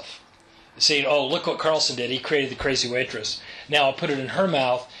myself. Saying, "Oh, look what Carlson did. He created the crazy waitress." Now I'll put it in her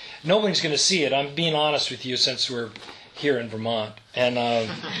mouth. Nobody's going to see it. I'm being honest with you since we're here in Vermont. And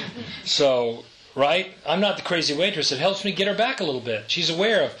so, right? I'm not the crazy waitress. It helps me get her back a little bit. She's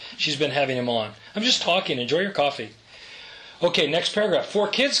aware of she's been having him on. I'm just talking. Enjoy your coffee. Okay, next paragraph. 4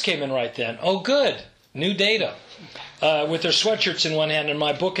 kids came in right then. Oh, good. New data. With their sweatshirts in one hand and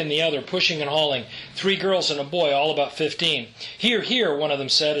my book in the other, pushing and hauling. 3 girls and a boy, all about 15. "Here, here," one of them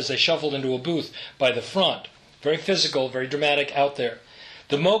said as they shuffled into a booth by the front. Very physical, very dramatic out there.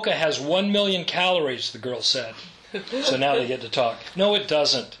 "The mocha has 1 million calories," the girl said. So now they get to talk. "No, it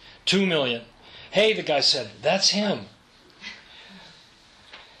doesn't. 2 million. "Hey," the guy said, "that's him."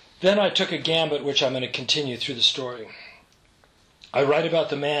 Then I took a gambit, which I'm going to continue through the story. I write about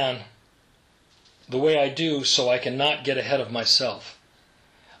the man the way I do so I can not get ahead of myself.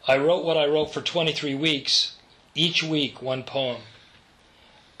 I wrote what I wrote for 23 weeks, each week 1 poem.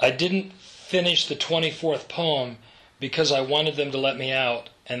 I didn't finish the 24th poem because I wanted them to let me out,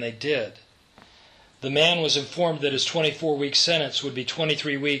 and they did. The man was informed that his 24-week sentence would be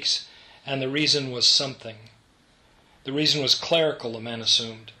 23 weeks, and the reason was something. The reason was clerical, the man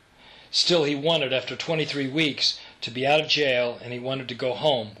assumed. Still, he wanted, after 23 weeks, to be out of jail, and he wanted to go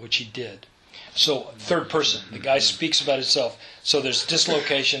home, which he did. So third person, the guy speaks about himself. So there's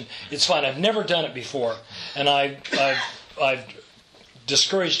dislocation. It's fine. I've never done it before, and I've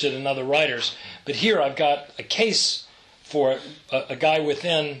discouraged it in other writers. But here I've got a case for a guy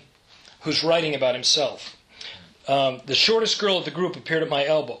within who's writing about himself. The shortest girl of the group appeared at my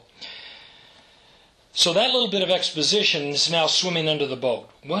elbow. So that little bit of exposition is now swimming under the boat.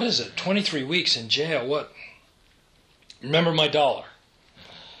 What is it? 23 weeks in jail. What? Remember my dollar.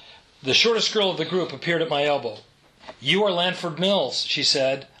 The shortest girl of the group appeared at my elbow. You are Lanford Mills, she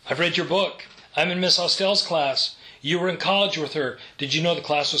said. I've read your book. I'm in Miss Austell's class. You were in college with her. Did you know the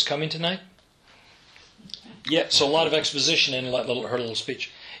class was coming tonight? Yeah, so a lot of exposition in her little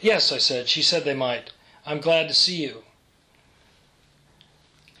speech. Yes, I said. She said they might. I'm glad to see you.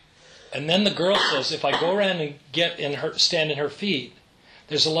 And then the girl says, if I go around and stand in her feet,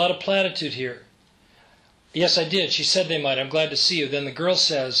 there's a lot of platitude here. Yes, I did. She said they might. I'm glad to see you. Then the girl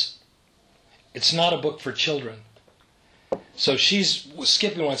says, it's not a book for children. So she's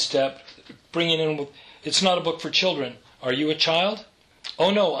skipping one step, bringing in with, it's not a book for children. Are you a child?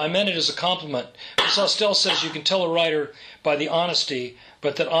 Oh no, I meant it as a compliment. Miss Austell says you can tell a writer by the honesty,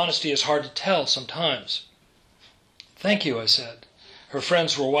 but that honesty is hard to tell sometimes. Thank you, I said. Her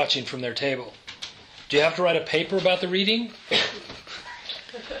friends were watching from their table. Do you have to write a paper about the reading?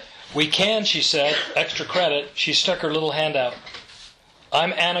 We can, she said. Extra credit. She stuck her little hand out.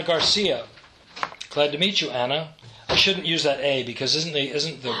 I'm Anna Garcia. Glad to meet you, Anna. I shouldn't use that A because isn't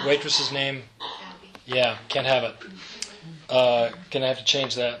the waitress's name? Yeah, can't have it. Gonna have to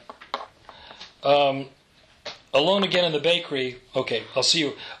change that. Alone again in the bakery. Okay, I'll see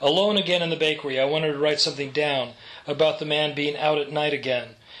you. Alone again in the bakery. I wanted to write something down about the man being out at night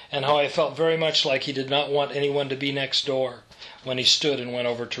again, and how I felt very much like he did not want anyone to be next door when he stood and went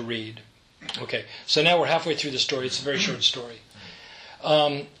over to read. Okay, so now we're halfway through the story. It's a very short story.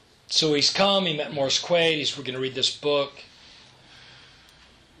 So he's come, he met Morris Quaid, we're going to read this book.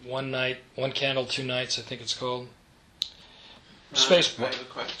 One night, one candle, two nights, I think it's called. Space. I have a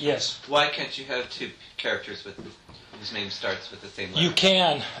question. Yes. Why can't you have two characters whose name starts with the same letter? You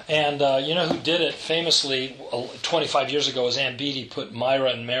can, and you know who did it famously 25 years ago was Ann Beattie put Myra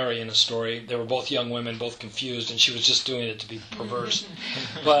and Mary in a story. They were both young women, both confused, and she was just doing it to be perverse.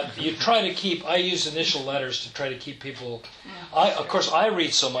 But you try to keep, I use initial letters to try to keep people, of course I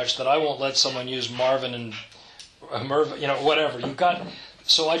read so much that I won't let someone use Marvin and Mervin, whatever. You've got,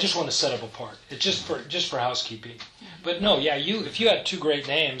 so I just want to set up a part. It's just for housekeeping. But no, yeah, if you had two great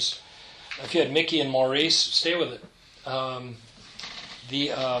names, if you had Mickey and Maurice, stay with it.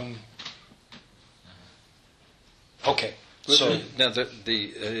 Okay. So now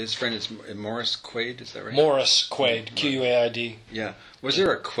his friend is Morris Quaid, is that right? Morris Quaid, Q-U-A-I-D. Yeah. Was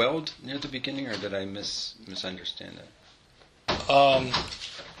there a Queld near the beginning, or did I misunderstand that?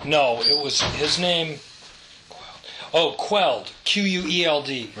 No, it was his name. Oh, Queld,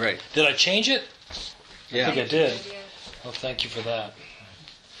 Q-U-E-L-D. Right. Did I change it? Yeah. I think I did. Oh, thank you for that.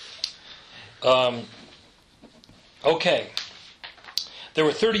 Okay. There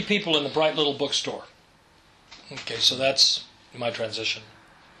were 30 people in the bright little bookstore. Okay, so that's my transition.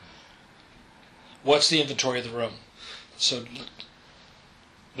 What's the inventory of the room? So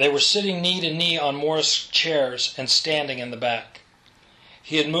they were sitting knee to knee on Morris chairs and standing in the back.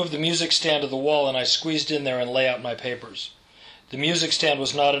 He had moved the music stand to the wall, and I squeezed in there and lay out my papers. The music stand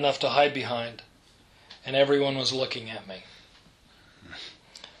was not enough to hide behind, and everyone was looking at me.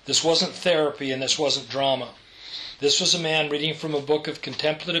 This wasn't therapy, and this wasn't drama. This was a man reading from a book of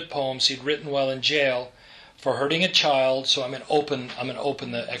contemplative poems he'd written while in jail for hurting a child. So I'm going to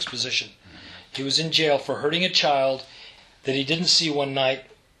open the exposition. He was in jail for hurting a child that he didn't see one night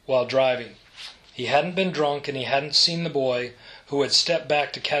while driving. He hadn't been drunk, and he hadn't seen the boy who had stepped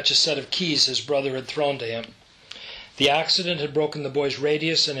back to catch a set of keys his brother had thrown to him. The accident had broken the boy's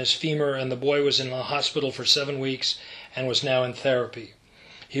radius and his femur, and the boy was in the hospital for 7 weeks and was now in therapy.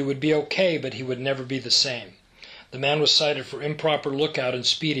 He would be okay, but he would never be the same. The man was cited for improper lookout and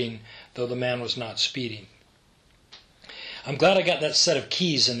speeding, though the man was not speeding. I'm glad I got that set of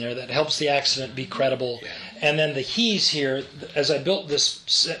keys in there. That helps the accident be credible. Yeah. And then the he's here, as I built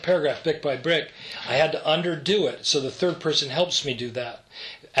this paragraph brick by brick, I had to underdo it, so the third person helps me do that.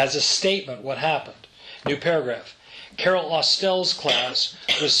 As a statement, what happened? New paragraph. Carol Austell's class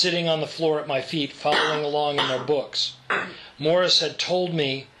was sitting on the floor at my feet, following along in their books. Morris had told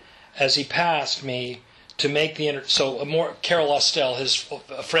me, as he passed me, to make the Carol Austell,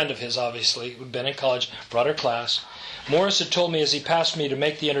 a friend of his, obviously, who'd been in college, brought her class. Morris had told me as he passed me to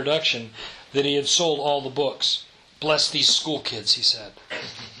make the introduction that he had sold all the books. Bless these school kids, he said.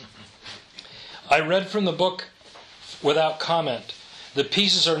 I read from the book without comment. The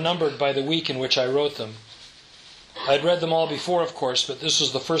pieces are numbered by the week in which I wrote them. I'd read them all before, of course, but this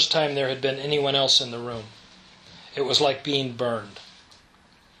was the first time there had been anyone else in the room. It was like being burned.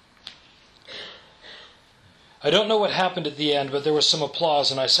 I don't know what happened at the end, but there was some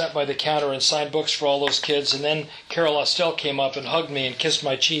applause, and I sat by the counter and signed books for all those kids, and then Carol Ostell came up and hugged me and kissed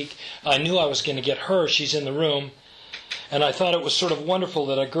my cheek. I knew I was going to get her. She's in the room. And I thought it was sort of wonderful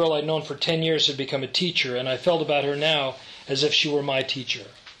that a girl I'd known for 10 years had become a teacher, and I felt about her now as if she were my teacher.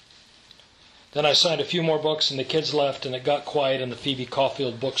 Then I signed a few more books, and the kids left, and it got quiet in the Phoebe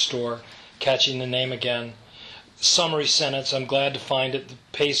Caulfield bookstore, catching the name again. Summary sentence, I'm glad to find it. The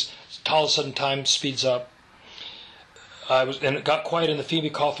pace, all of a sudden time speeds up. And it got quiet in the Phoebe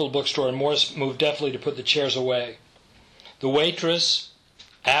Caulfield bookstore, and Morris moved deftly to put the chairs away. The waitress,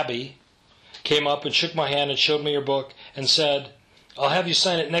 Abby, came up and shook my hand and showed me her book and said, I'll have you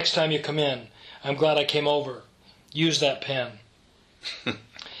sign it next time you come in. I'm glad I came over. Use that pen.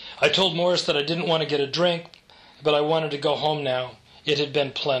 I told Morris that I didn't want to get a drink, but I wanted to go home now. It had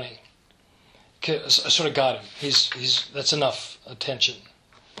been plenty. I sort of got him. That's enough attention.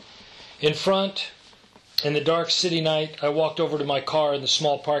 In front, in the dark city night, I walked over to my car in the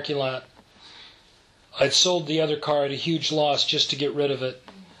small parking lot. I'd sold the other car at a huge loss just to get rid of it.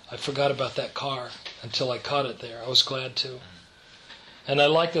 I forgot about that car until I caught it there. I was glad to. And I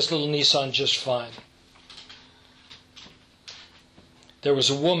liked this little Nissan just fine. There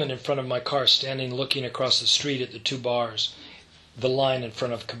was a woman in front of my car standing looking across the street at the two bars, the line in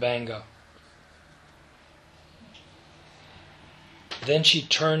front of Kabanga. Then she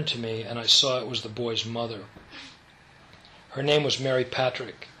turned to me, and I saw it was the boy's mother. Her name was Mary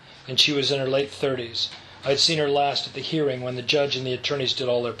Patrick, and she was in her late 30s. I'd seen her last at the hearing when the judge and the attorneys did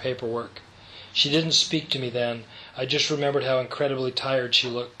all their paperwork. She didn't speak to me then. I just remembered how incredibly tired she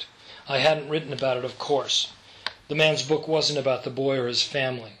looked. I hadn't written about it, of course. The man's book wasn't about the boy or his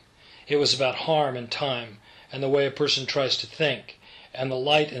family. It was about harm and time, and the way a person tries to think, and the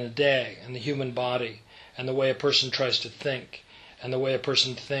light in a day, and the human body, and the way a person tries to think, and the way a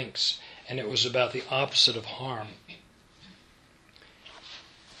person thinks, and it was about the opposite of harm.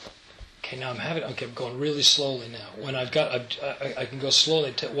 Okay, now I'm going really slowly now. When I can go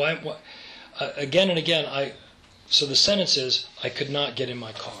slowly. Again and again, so the sentence is, I could not get in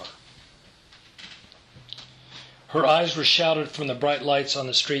my car. Her eyes were shadowed from the bright lights on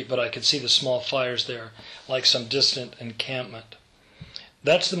the street, but I could see the small fires there, like some distant encampment.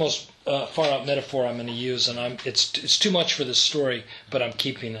 That's the most far-out metaphor I'm going to use, and it's too much for this story, but I'm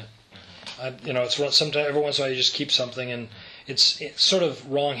keeping it. It's sometimes every once in a while you just keep something, and it's sort of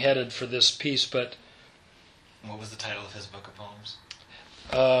wrong-headed for this piece, but. What was the title of his book of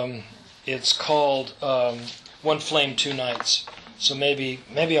poems? It's called One Flame, Two Nights. So maybe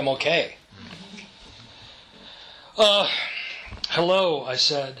I'm okay. Hello, I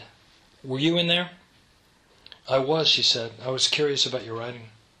said. Were you in there? I was, she said. I was curious about your writing.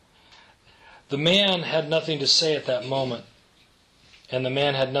 The man had nothing to say at that moment, and the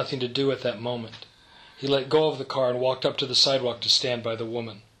man had nothing to do at that moment. He let go of the car and walked up to the sidewalk to stand by the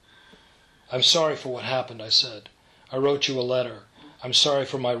woman. I'm sorry for what happened, I said. I wrote you a letter. I'm sorry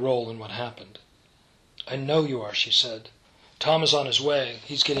for my role in what happened. I know you are, she said. Tom is on his way.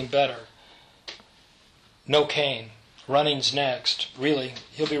 He's getting better. No cane. Running's next. Really,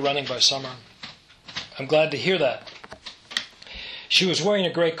 he'll be running by summer. I'm glad to hear that. She was wearing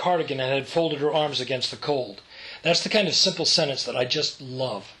a gray cardigan and had folded her arms against the cold. That's the kind of simple sentence that I just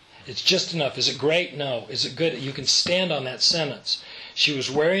love. It's just enough. Is it great? No. Is it good? You can stand on that sentence. She was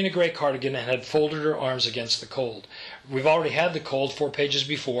wearing a gray cardigan and had folded her arms against the cold. We've already had the cold 4 pages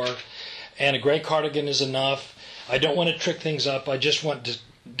before, and a gray cardigan is enough. I don't want to trick things up. I just want a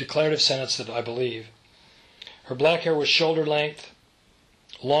declarative sentence that I believe. Her black hair was shoulder length,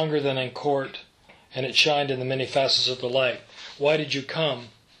 longer than in court, and it shined in the many facets of the light. Why did you come?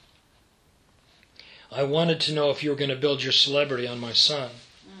 I wanted to know if you were going to build your celebrity on my son.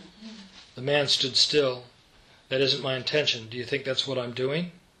 The man stood still. That isn't my intention. Do you think that's what I'm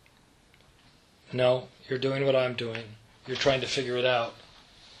doing? No, you're doing what I'm doing. You're trying to figure it out.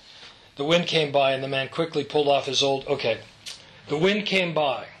 The wind came by and the man quickly pulled off his old... The wind came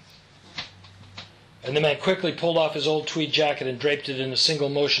by and the man quickly pulled off his old tweed jacket and draped it in a single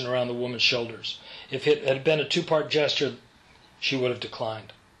motion around the woman's shoulders. If it had been a 2-part gesture, she would have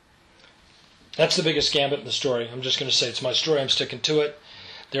declined. That's the biggest gambit in the story. I'm just going to say it's my story. I'm sticking to it.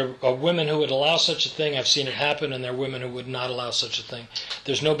 There are women who would allow such a thing. I've seen it happen, and there are women who would not allow such a thing.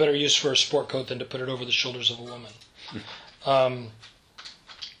 There's no better use for a sport coat than to put it over the shoulders of a woman.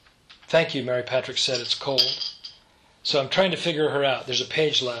 Thank you, Mary Patrick said. It's cold. So I'm trying to figure her out. There's a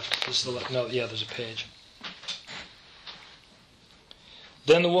page left. There's a page.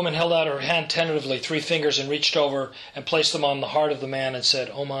 Then the woman held out her hand tentatively, 3 fingers, and reached over and placed them on the heart of the man and said,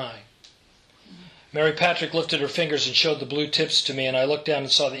 "Oh my." Mary Patrick lifted her fingers and showed the blue tips to me, and I looked down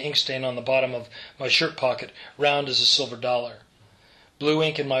and saw the ink stain on the bottom of my shirt pocket, round as a silver dollar. Blue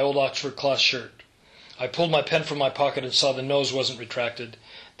ink in my old Oxford cloth shirt. I pulled my pen from my pocket and saw the nose wasn't retracted.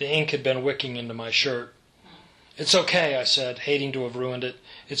 The ink had been wicking into my shirt. "It's okay," I said, hating to have ruined it.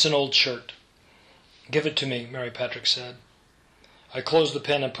 "It's an old shirt." "Give it to me," Mary Patrick said. I closed the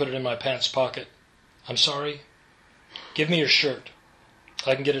pen and put it in my pants pocket. "I'm sorry?" "Give me your shirt.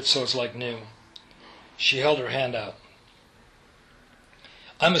 I can get it so it's like new." She held her hand out.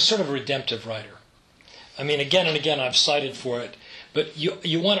 I'm a sort of redemptive writer. I mean, again and again I've cited for it, but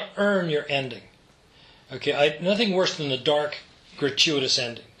you want to earn your ending. Okay, nothing worse than the dark, gratuitous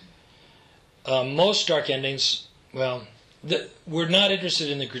ending. Most dark endings, well, we're not interested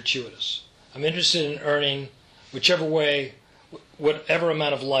in the gratuitous. I'm interested in earning whichever way, whatever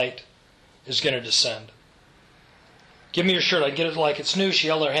amount of light is going to descend. "Give me your shirt. I can get it like it's new." She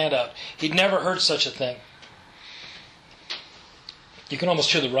held her hand out. He'd never heard such a thing. You can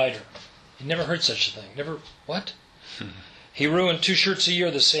almost hear the writer. He'd never heard such a thing. Never, what? He ruined 2 shirts a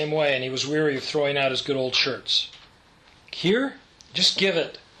year the same way, and he was weary of throwing out his good old shirts. "Here? Just give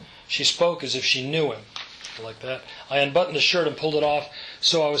it." She spoke as if she knew him. Like that. I unbuttoned the shirt and pulled it off,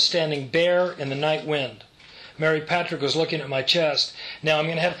 so I was standing bare in the night wind. Mary Patrick was looking at my chest. Now I'm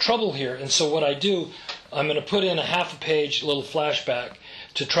going to have trouble here, and so what I do, I'm going to put in a half a page little flashback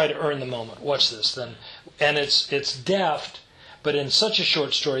to try to earn the moment. Watch this then. And it's deft, but in such a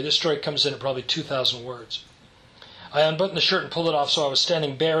short story, this story comes in at probably 2,000 words. I unbuttoned the shirt and pulled it off, so I was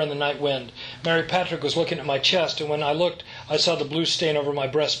standing bare in the night wind. Mary Patrick was looking at my chest, and when I looked, I saw the blue stain over my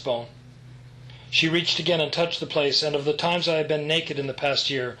breastbone. She reached again and touched the place, and of the times I had been naked in the past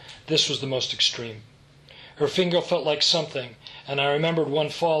year, this was the most extreme. Her finger felt like something, and I remembered one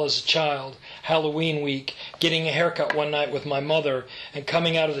fall as a child, Halloween week, getting a haircut one night with my mother, and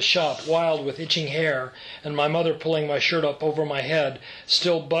coming out of the shop, wild with itching hair, and my mother pulling my shirt up over my head,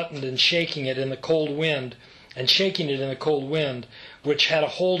 still buttoned, and shaking it in the cold wind, which had a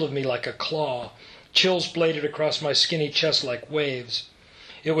hold of me like a claw. Chills bladed across my skinny chest like waves.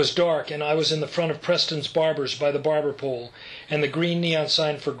 It was dark, and I was in the front of Preston's Barbers by the barber pole, and the green neon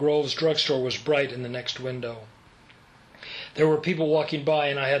sign for Grove's drugstore was bright in the next window. There were people walking by,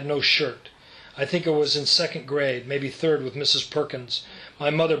 and I had no shirt. I think I was in 2nd grade, maybe 3rd, with Mrs. Perkins. My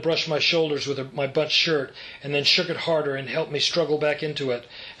mother brushed my shoulders with my bunched shirt, and then shook it harder and helped me struggle back into it,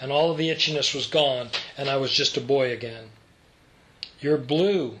 and all of the itchiness was gone, and I was just a boy again. "You're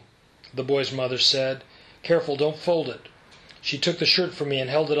blue," the boy's mother said. "Careful, don't fold it." She took the shirt from me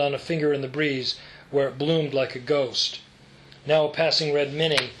and held it on a finger in the breeze, where it bloomed like a ghost. Now a passing red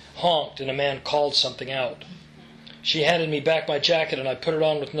Mini honked, and a man called something out. She handed me back my jacket, and I put it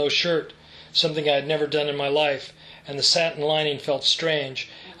on with no shirt, something I had never done in my life, and the satin lining felt strange,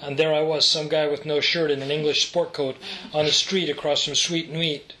 and there I was, some guy with no shirt in an English sport coat, on the street across from Sweet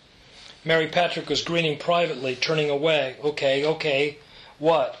Meat. Mary Patrick was grinning privately, turning away. Okay.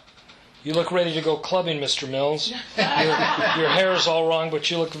 What? "You look ready to go clubbing, Mr. Mills. Your hair's all wrong, but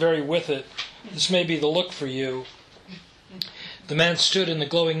you look very with it. This may be the look for you." The man stood in the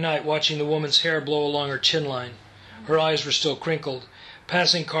glowing night watching the woman's hair blow along her chin line. Her eyes were still crinkled.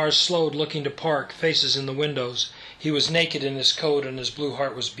 Passing cars slowed, looking to park, faces in the windows. He was naked in his coat, and his blue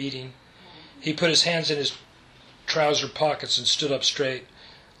heart was beating. He put his hands in his trouser pockets and stood up straight.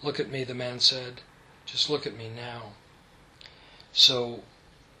 "Look at me," the man said. "Just look at me now." So,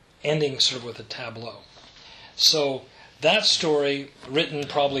 ending sort of with a tableau. So that story, written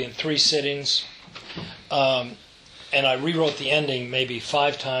probably in 3 sittings, and I rewrote the ending maybe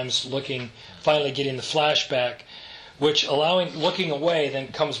 5 times, finally getting the flashback, which looking away then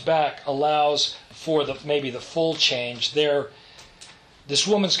comes back, allows for maybe the full change. This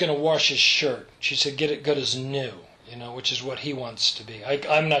woman's going to wash his shirt. She said, "Get it good as new," which is what he wants to be.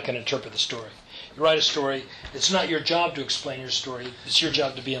 I'm not going to interpret the story. You write a story, it's not your job to explain your story, it's your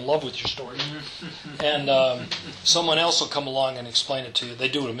job to be in love with your story. And someone else will come along and explain it to you. They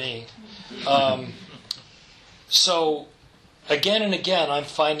do to me. So again and again I'm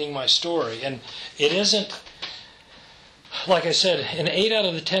finding my story. And it isn't, like I said, in 8 out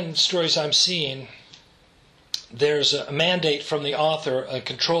of the 10 stories I'm seeing, there's a mandate from the author, a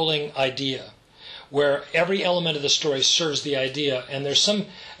controlling idea, where every element of the story serves the idea. And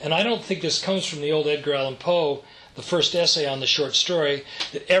and I don't think this comes from the old Edgar Allan Poe, the first essay on the short story,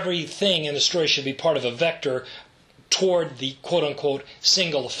 that everything in the story should be part of a vector toward the quote-unquote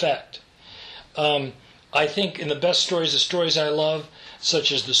single effect. I think in the best stories, the stories I love,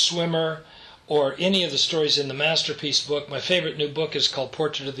 such as The Swimmer or any of the stories in the Masterpiece book. My favorite new book is called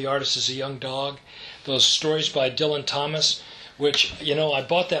Portrait of the Artist as a Young Dog. Those stories by Dylan Thomas, which, I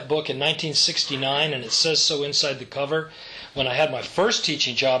bought that book in 1969, and it says so inside the cover, when I had my first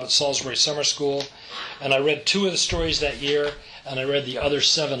teaching job at Salisbury Summer School, and I read 2 of the stories that year, and I read the other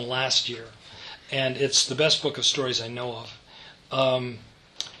 7 last year. And it's the best book of stories I know of.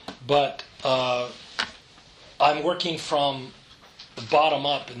 But I'm working from the bottom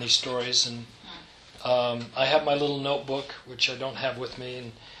up in these stories, and I have my little notebook, which I don't have with me,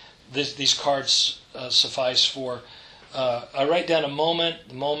 and these cards suffice for. I write down a moment,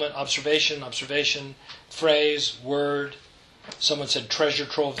 observation, phrase, word. Someone said treasure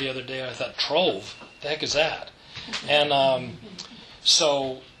trove the other day. I thought, trove? The heck is that? And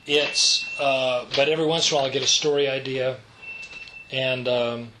so it's, but every once in a while I get a story idea, and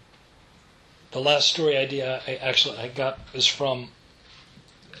the last story idea I got is from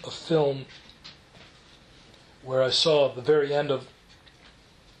a film where I saw at the very end of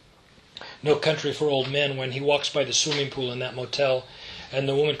No Country for Old Men, when he walks by the swimming pool in that motel, and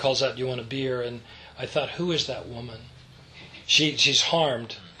the woman calls out, "Do you want a beer?" And I thought, who is that woman? She's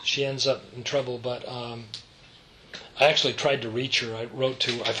harmed. She ends up in trouble, but I actually tried to reach her. I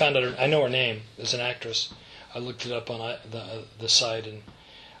found out I know her name as an actress. I looked it up on the site, and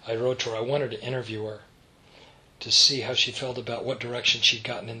I wrote to her. I wanted to interview her to see how she felt about what direction she'd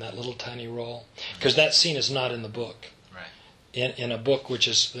gotten in that little tiny role, because that scene is not in the book. Right. In a book which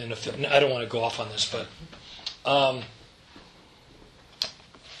is in a film. I don't want to go off on this, but I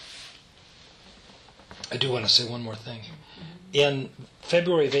do want to say one more thing. In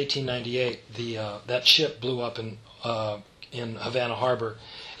February of 1898, that ship blew up in Havana Harbor.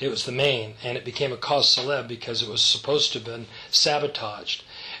 It was the Maine, and it became a cause célèbre because it was supposed to have been sabotaged.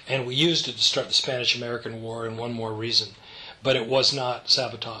 And we used it to start the Spanish-American War, and one more reason. But it was not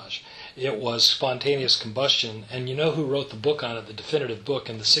sabotage. It was spontaneous combustion. And you know who wrote the book on it, the definitive book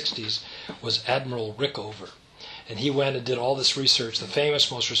in the 60s, was Admiral Rickover. And he went and did all this research, the famous,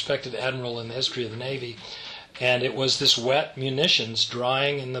 most respected admiral in the history of the Navy. And it was this wet munitions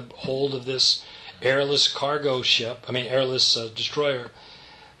drying in the hold of this airless destroyer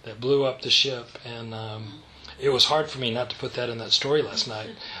that blew up the ship. And it was hard for me not to put that in that story last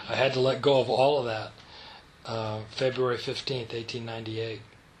night. I had to let go of all of that. February 15th, 1898.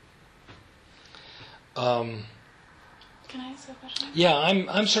 Can I ask a question? Yeah,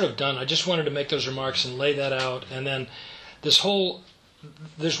 I'm sort of done. I just wanted to make those remarks and lay that out. And then there's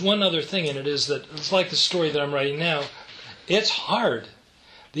one other thing in it, is that it's like the story that I'm writing now. It's hard.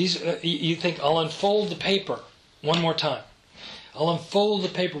 You think, I'll unfold the paper one more time.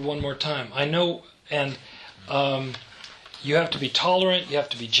 I know, and you have to be tolerant, you have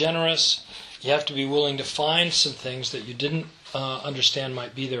to be generous, you have to be willing to find some things that you didn't understand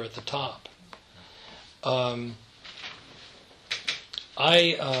might be there at the top. I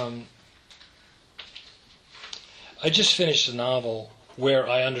just finished a novel where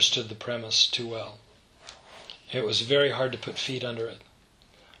I understood the premise too well. It was very hard to put feet under it,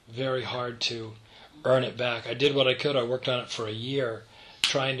 very hard to earn it back. I did what I could. I worked on it for a year,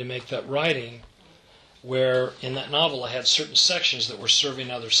 trying to make that writing where in that novel I had certain sections that were serving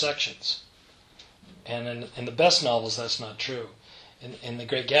other sections. And in the best novels, that's not true. In The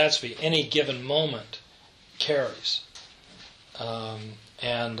Great Gatsby, any given moment carries.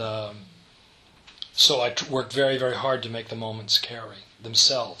 So I worked very, very hard to make the moments carry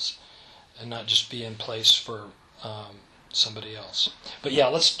themselves and not just be in place for somebody else. But yeah,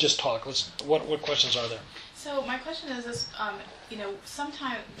 let's just talk. What questions are there? So my question is this: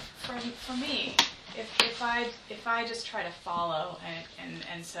 sometime for me, if I just try to follow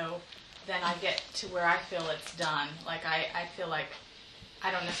and so then I get to where I feel it's done. Like I feel like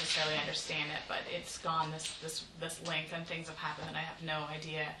I don't necessarily understand it, but it's gone this length and things have happened and I have no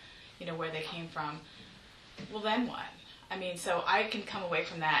idea, where they came from. Well, then what? I mean, so I can come away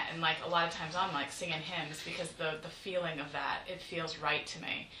from that and like a lot of times I'm like singing hymns because the feeling of that, it feels right to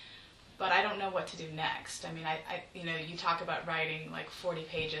me. But I don't know what to do next. I mean, I you talk about writing like 40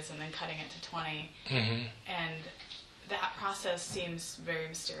 pages and then cutting it to 20. Mm-hmm. And that process seems very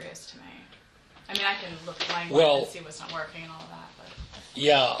mysterious to me. I mean, I can look blank and see what's not working and all of that. But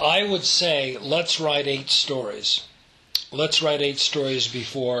yeah, I would say let's write 8 stories. Let's write 8 stories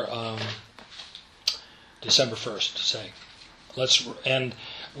before December 1st, say. And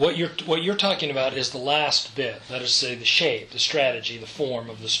what you're talking about is the last bit. That is to say, the shape, the strategy, the form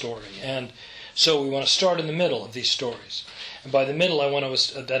of the story. And so we want to start in the middle of these stories. And by the middle, I want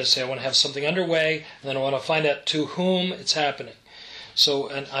to have something underway, and then I want to find out to whom it's happening. So,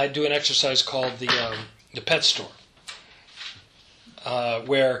 and I do an exercise called the pet store.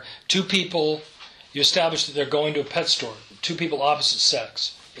 where two people, you establish that they're going to a pet store, two people opposite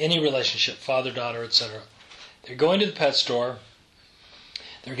sex, any relationship, father, daughter, etc. They're going to the pet store,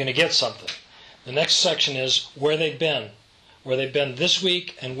 they're going to get something. The next section is where they've been this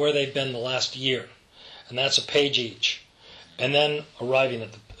week and where they've been the last year. And that's a page each. And then arriving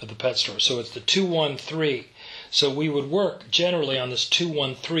at the pet store. So it's the 2-1-3. So we would work generally on this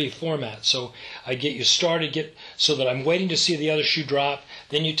 2-1-3 format. So I get you started, so that I'm waiting to see the other shoe drop.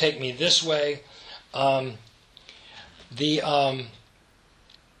 Then you take me this way.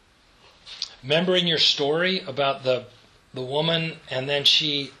 Remembering your story about the woman, and then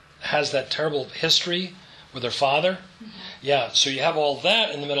she has that terrible history with her father. Mm-hmm. Yeah, so you have all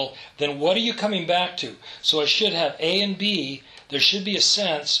that in the middle. Then what are you coming back to? So I should have A and B. There should be a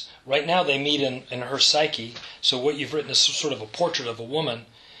sense. Right now they meet in her psyche. So what you've written is sort of a portrait of a woman.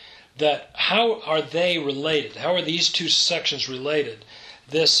 That how are they related? How are these two sections related?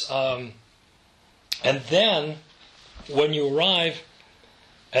 And then when you arrive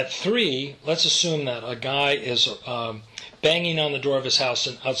at 3, let's assume that a guy is banging on the door of his house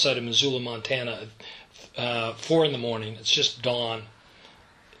outside of Missoula, Montana, at 4 in the morning. It's just dawn.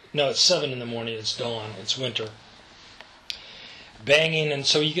 No, it's 7 in the morning. It's dawn. It's winter. Banging, and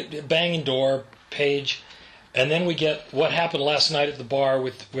so you get banging door, page, and then we get what happened last night at the bar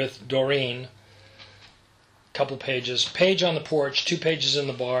with Doreen. Couple pages. Page on the porch, 2 pages in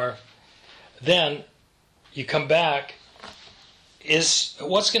the bar. Then you come back.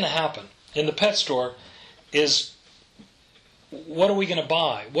 What's going to happen in the pet store is, what are we going to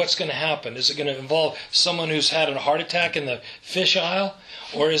buy? What's going to happen? Is it going to involve someone who's had a heart attack in the fish aisle?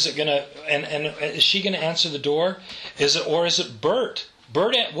 Or is it going to, and is she going to answer the door? Or is it Bert?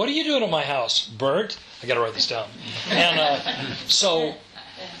 Bert, what are you doing at my house? Bert? I got to write this down. And so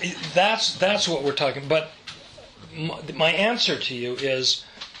that's what we're talking. But my answer to you is,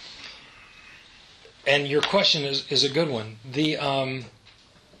 and your question is a good one.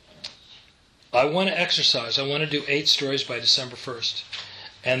 I want to exercise. I want to do 8 stories by December 1st.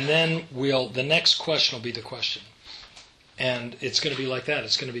 And then the next question will be the question. And it's going to be like that.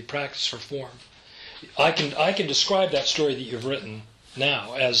 It's going to be practice for form. I can describe that story that you've written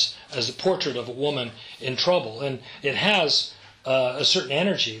now as a portrait of a woman in trouble. And it has a certain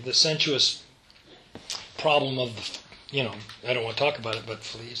energy, the sensuous problem of the, I don't want to talk about it, but the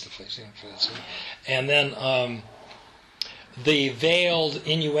fleas. And then the veiled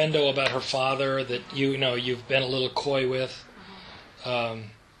innuendo about her father that you've been a little coy with. Not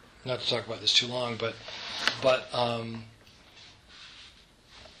to talk about this too long, but I'm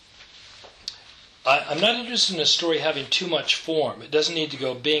not interested in a story having too much form. It doesn't need to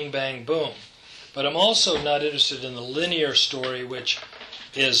go bing, bang, boom. But I'm also not interested in the linear story, which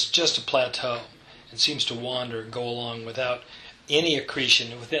is just a plateau and seems to wander and go along without any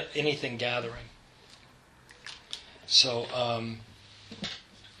accretion, without anything gathering. So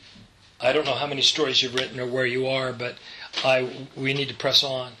I don't know how many stories you've written or where you are, but we need to press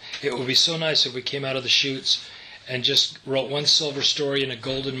on. It would be so nice if we came out of the chutes and just wrote one silver story in a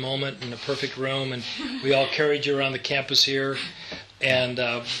golden moment in a perfect room, and we all carried you around the campus here. And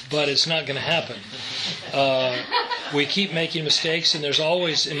but it's not going to happen. We keep making mistakes, and there's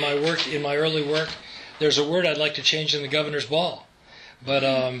always in my early work, there's a word I'd like to change in the governor's ball. But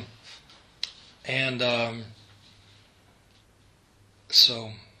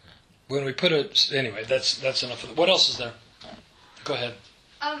so when we put it anyway, that's enough of it. What else is there? Go ahead.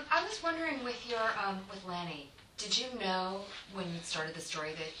 I was wondering with your with Lanny, did you know when you started the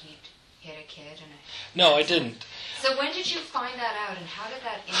story that he'd hit a kid? No, I didn't. So when did you find that out, and how did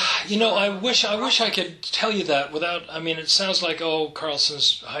that impact? I wish I could tell you that without. I mean, it sounds like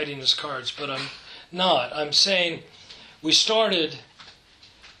Carlson's hiding his cards, but I'm not. I'm saying we started,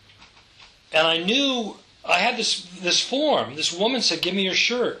 and I knew I had this form. This woman said, "Give me your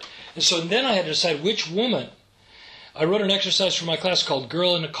shirt," and so then I had to decide which woman. I wrote an exercise for my class called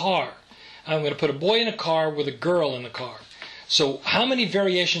 "Girl in a Car." I'm going to put a boy in a car with a girl in the car. So how many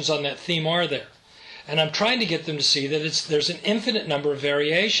variations on that theme are there? And I'm trying to get them to see that there's an infinite number of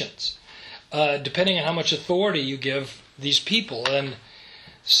variations, depending on how much authority you give these people. And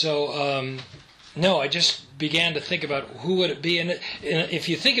so, no, I just began to think about who would it be. And if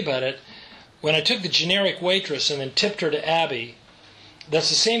you think about it, when I took the generic waitress and then tipped her to Abby, that's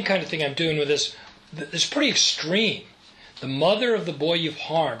the same kind of thing I'm doing with this. It's pretty extreme. The mother of the boy you've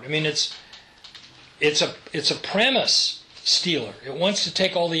harmed. I mean, it's a premise stealer. It wants to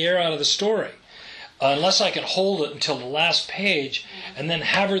take all the air out of the story. Unless I can hold it until the last page and then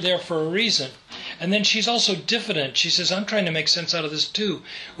have her there for a reason. And then she's also diffident. She says, I'm trying to make sense out of this too,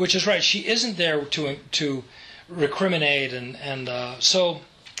 which is right. She isn't there to recriminate, and so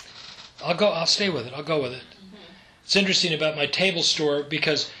I'll stay with it. I'll go with it. It's interesting about my table store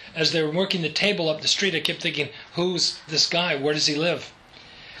because as they were working the table up the street, I kept thinking, who's this guy? Where does he live?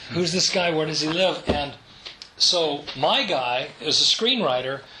 Who's this guy? Where does he live? And so my guy is a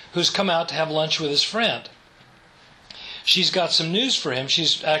screenwriter who's come out to have lunch with his friend. She's got some news for him. She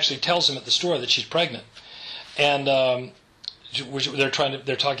actually tells him at the store that she's pregnant, and they're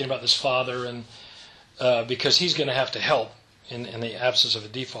talking about this father, and because he's going to have to help in the absence of a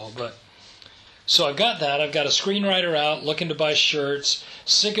default. But so I've got that. I've got a screenwriter out looking to buy shirts,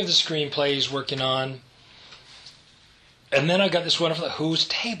 sick of the screenplay he's working on, and then I've got this wonderful. Whose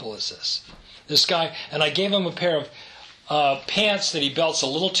table is this? This guy, and I gave him a pair of pants that he belts a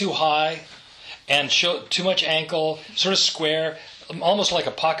little too high and show too much ankle, sort of square, almost like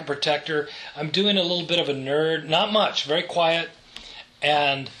a pocket protector. I'm doing a little bit of a nerd, not much, very quiet,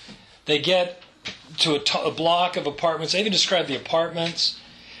 and they get to a block of apartments. I even described the apartments.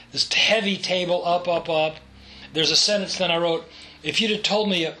 This heavy table, up. There's a sentence then I wrote, if you'd have told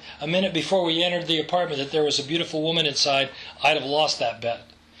me a minute before we entered the apartment that there was a beautiful woman inside, I'd have lost that bet.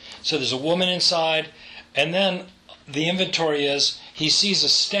 So there's a woman inside, and then the inventory is he sees a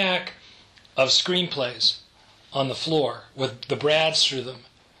stack of screenplays on the floor with the brads through them.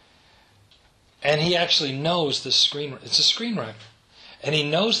 And he actually knows this screenwriter. It's a screenwriter. And he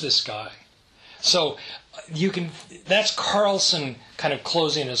knows this guy. So that's Carlson kind of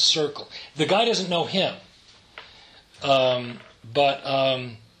closing his circle. The guy doesn't know him. And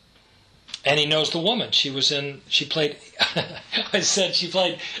he knows the woman. She played I said she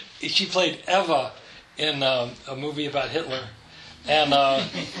played Eva in a movie about Hitler. And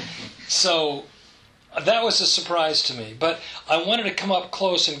so that was a surprise to me. But I wanted to come up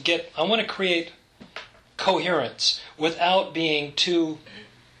close and I want to create coherence without being too...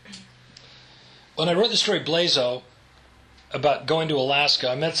 When I wrote the story Blazo about going to Alaska,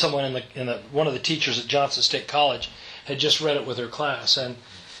 I met someone one of the teachers at Johnson State College had just read it with her class. And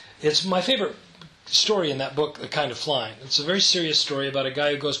it's my favorite story in that book, The Kind of Flying. It's a very serious story about a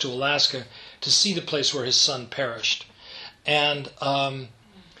guy who goes to Alaska to see the place where his son perished. And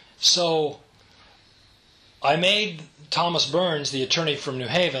so I made Thomas Burns, the attorney from New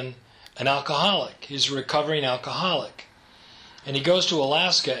Haven, an alcoholic. He's a recovering alcoholic. And he goes to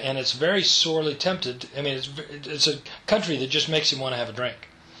Alaska, and it's very sorely tempted. I mean, it's a country that just makes him want to have a drink.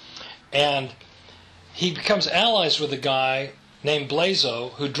 And he becomes allies with a guy named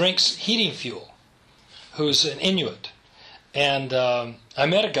Blazo who drinks heating fuel, who's an Inuit. And I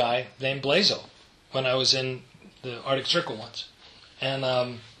met a guy named Blazo when I was in the Arctic Circle once.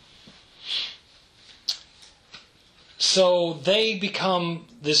 And so they become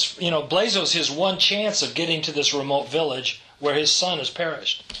this, Blazo's his one chance of getting to this remote village where his son has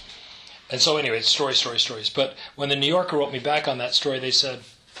perished. And so anyway, stories. But when the New Yorker wrote me back on that story, they said,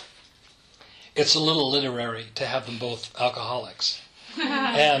 it's a little literary to have them both alcoholics.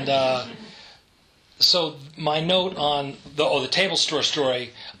 And so my note on the table store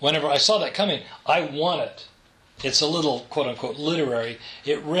story, whenever I saw that coming, I want it. It's a little, quote-unquote, literary.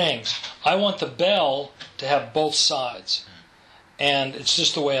 It rings. I want the bell to have both sides. And it's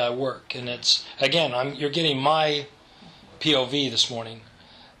just the way I work. And it's, again, you're getting my POV this morning.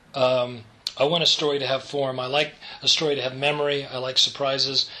 I want a story to have form. I like a story to have memory. I like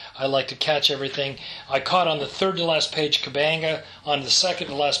surprises. I like to catch everything. I caught on the third to last page Kabanga, on the second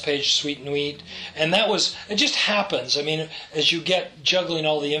to last page Sweet Nuit. And it just happens. I mean, as you get juggling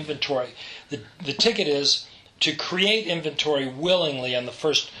all the inventory, the ticket is to create inventory willingly on the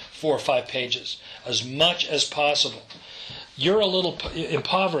first 4 or 5 pages, as much as possible. You're a little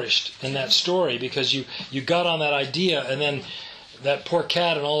impoverished in that story because you got on that idea, and then that poor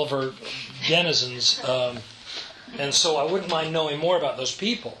cat and all of her denizens, and so I wouldn't mind knowing more about those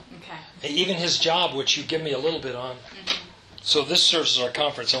people. Okay. Even his job, which you give me a little bit on. Mm-hmm. So this serves as our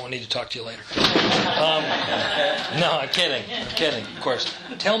conference. I won't need to talk to you later. No, I'm kidding, of course.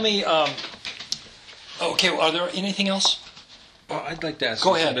 Tell me, okay, are there anything else? Well, I'd like to ask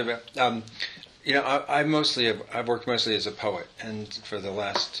Go you ahead. something about, I've worked mostly as a poet, and for the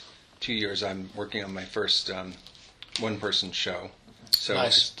last 2 years I'm working on my first one-person show. So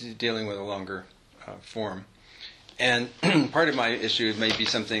nice. It's dealing with a longer form. And part of my issue may be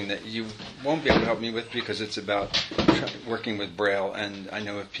something that you won't be able to help me with because it's about working with Braille, and I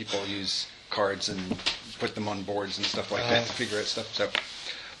know if people use cards and put them on boards and stuff like that to figure out stuff. So,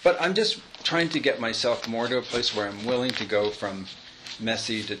 but I'm just trying to get myself more to a place where I'm willing to go from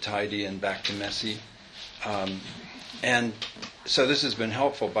messy to tidy and back to messy. And so this has been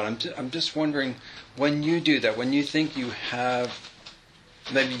helpful, but I'm just wondering, when you do that, when you think you have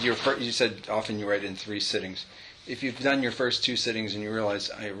maybe you said often you write in 3 sittings. If you've done your first 2 sittings and you realize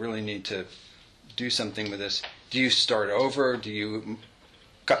I really need to do something with this, do you start over? Do you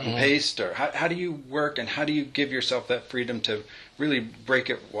cut and paste? Or how do you work, and how do you give yourself that freedom to really break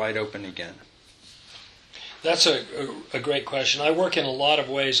it wide open again? That's a great question. I work in a lot of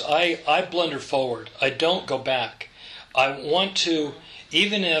ways. I blunder forward. I don't go back. I want to,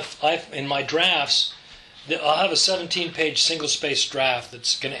 even if in my drafts, I'll have a 17-page single-spaced draft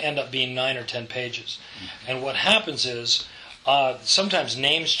that's going to end up being 9 or 10 pages. And what happens is sometimes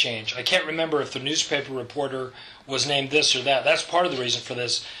names change. I can't remember if the newspaper reporter was named this or that. That's part of the reason for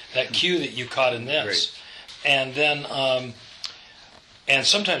this, that cue that you caught in this. Great. And then, and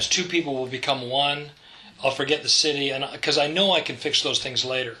sometimes 2 people will become 1. I'll forget the city, and because I know I can fix those things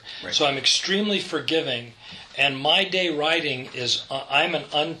later. Right. So I'm extremely forgiving, and my day writing is I'm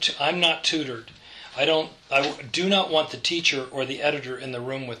not tutored. I do not want the teacher or the editor in the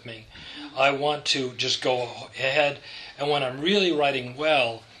room with me. I want to just go ahead, and when I'm really writing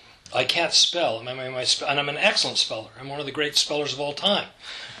well, I can't spell. And I'm an excellent speller. I'm one of the great spellers of all time.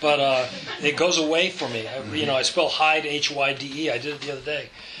 But it goes away for me. I spell Hyde, Hyde. I did it the other day,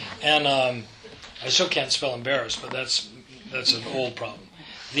 and I still can't spell embarrassed, but that's an old problem.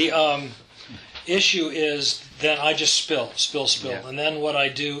 The issue is then I just spill. Yeah. And then what I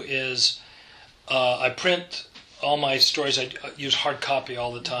do is I print all my stories. I use hard copy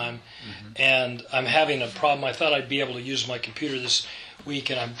all the time, and I'm having a problem. I thought I'd be able to use my computer this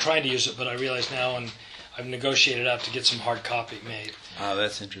week, and I'm trying to use it, but I realize now, and I've negotiated out to get some hard copy made. Oh,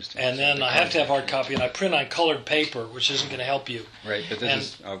 that's interesting. And then I have to have hard copy, and I print on colored paper, which isn't going to help you. Right, but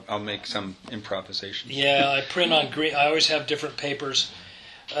I'll make some improvisation. Yeah, I print on green. I always have different papers,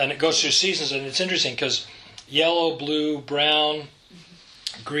 and it goes through seasons, and it's interesting because yellow, blue, brown,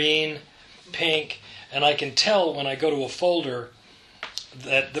 green, pink, and I can tell when I go to a folder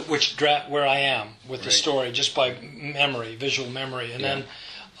which draft where I am with the story just by memory, visual memory, and then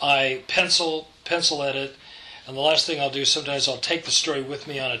I pencil edit. And the last thing I'll do, sometimes I'll take the story with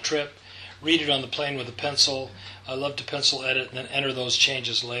me on a trip, read it on the plane with a pencil. I love to pencil edit and then enter those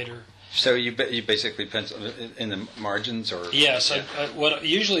changes later. So you basically pencil in the margins, or yes. Yeah.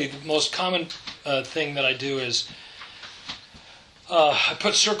 Usually the most common thing that I do is I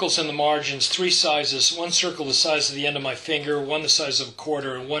put circles in the margins, 3 sizes. 1 circle the size of the end of my finger, 1 the size of a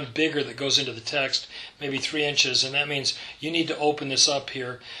quarter, and 1 bigger that goes into the text, maybe 3 inches. And that means you need to open this up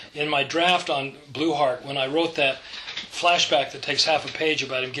here. In my draft on Blue Heart, when I wrote that flashback that takes half a page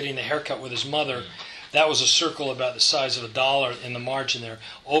about him getting the haircut with his mother, that was a circle about the size of $1 in the margin there.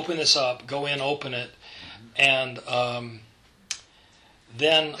 Open this up, go in, open it, and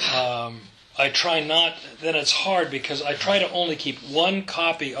then I try not, then it's hard because I try to only keep 1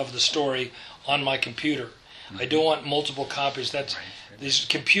 copy of the story on my computer. I don't want multiple copies. These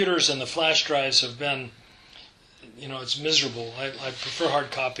computers and the flash drives have been, it's miserable. I prefer hard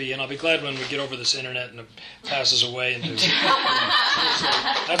copy, and I'll be glad when we get over this internet and it passes away.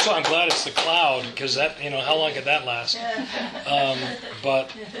 That's why I'm glad it's the cloud, because that, how long could that last?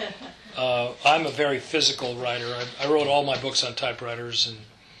 But I'm a very physical writer. I wrote all my books on typewriters,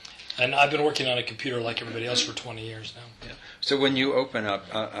 and I've been working on a computer like everybody else for 20 years now. Yeah. So when you open up,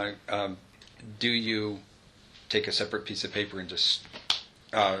 do you take a separate piece of paper and just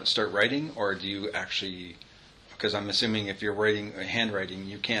start writing, or do you actually, because I'm assuming if you're writing handwriting,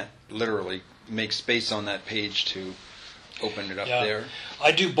 you can't literally make space on that page to open it up there?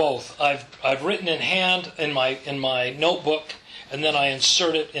 I do both. I've written in hand in my notebook, and then I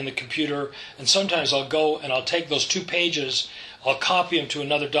insert it in the computer, and sometimes I'll go and I'll take those 2 pages, I'll copy them to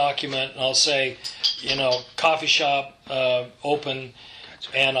another document, and I'll say, coffee shop, open,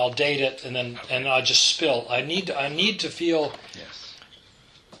 and I'll date it, and I'll just spill. I need to feel,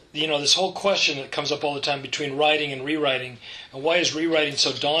 this whole question that comes up all the time between writing and rewriting, and why is rewriting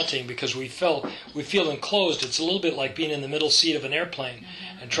so daunting? Because we feel enclosed. It's a little bit like being in the middle seat of an airplane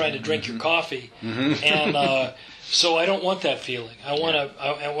and trying to drink your coffee, and so I don't want that feeling. I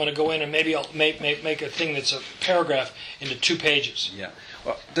want to go in and maybe I'll make a thing that's a paragraph into 2 pages. Yeah.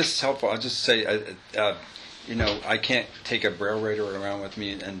 Well, this is helpful. I'll just say, I can't take a braille writer around with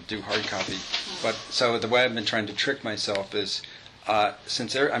me and do hard copy. But so the way I've been trying to trick myself is,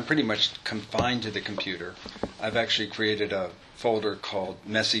 since I'm pretty much confined to the computer, I've actually created a folder called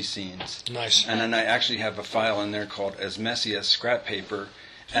Messy Scenes. Nice. And then I actually have a file in there called As Messy as Scrap Paper.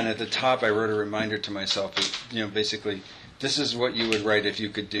 And at the top, I wrote a reminder to myself that, basically, this is what you would write if you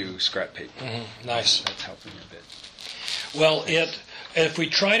could do scrap paper. Mm-hmm. Nice. That's helping a bit. Well, if we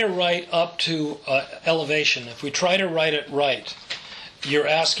try to write up to elevation, if we try to write it right, you're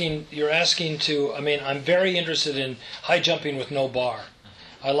asking to. I'm very interested in high jumping with no bar.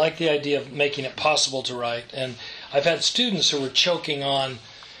 I like the idea of making it possible to write. And I've had students who were choking on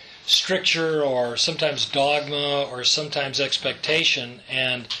stricture or sometimes dogma or sometimes expectation,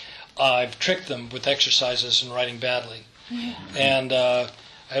 and I've tricked them with exercises in writing badly. And I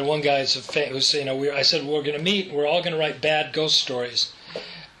had one guy who said, I said, we're going to meet, we're all going to write bad ghost stories.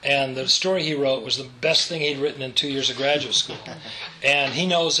 And the story he wrote was the best thing he'd written in 2 years of graduate school. And he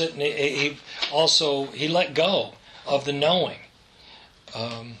knows it, and he let go of the knowing.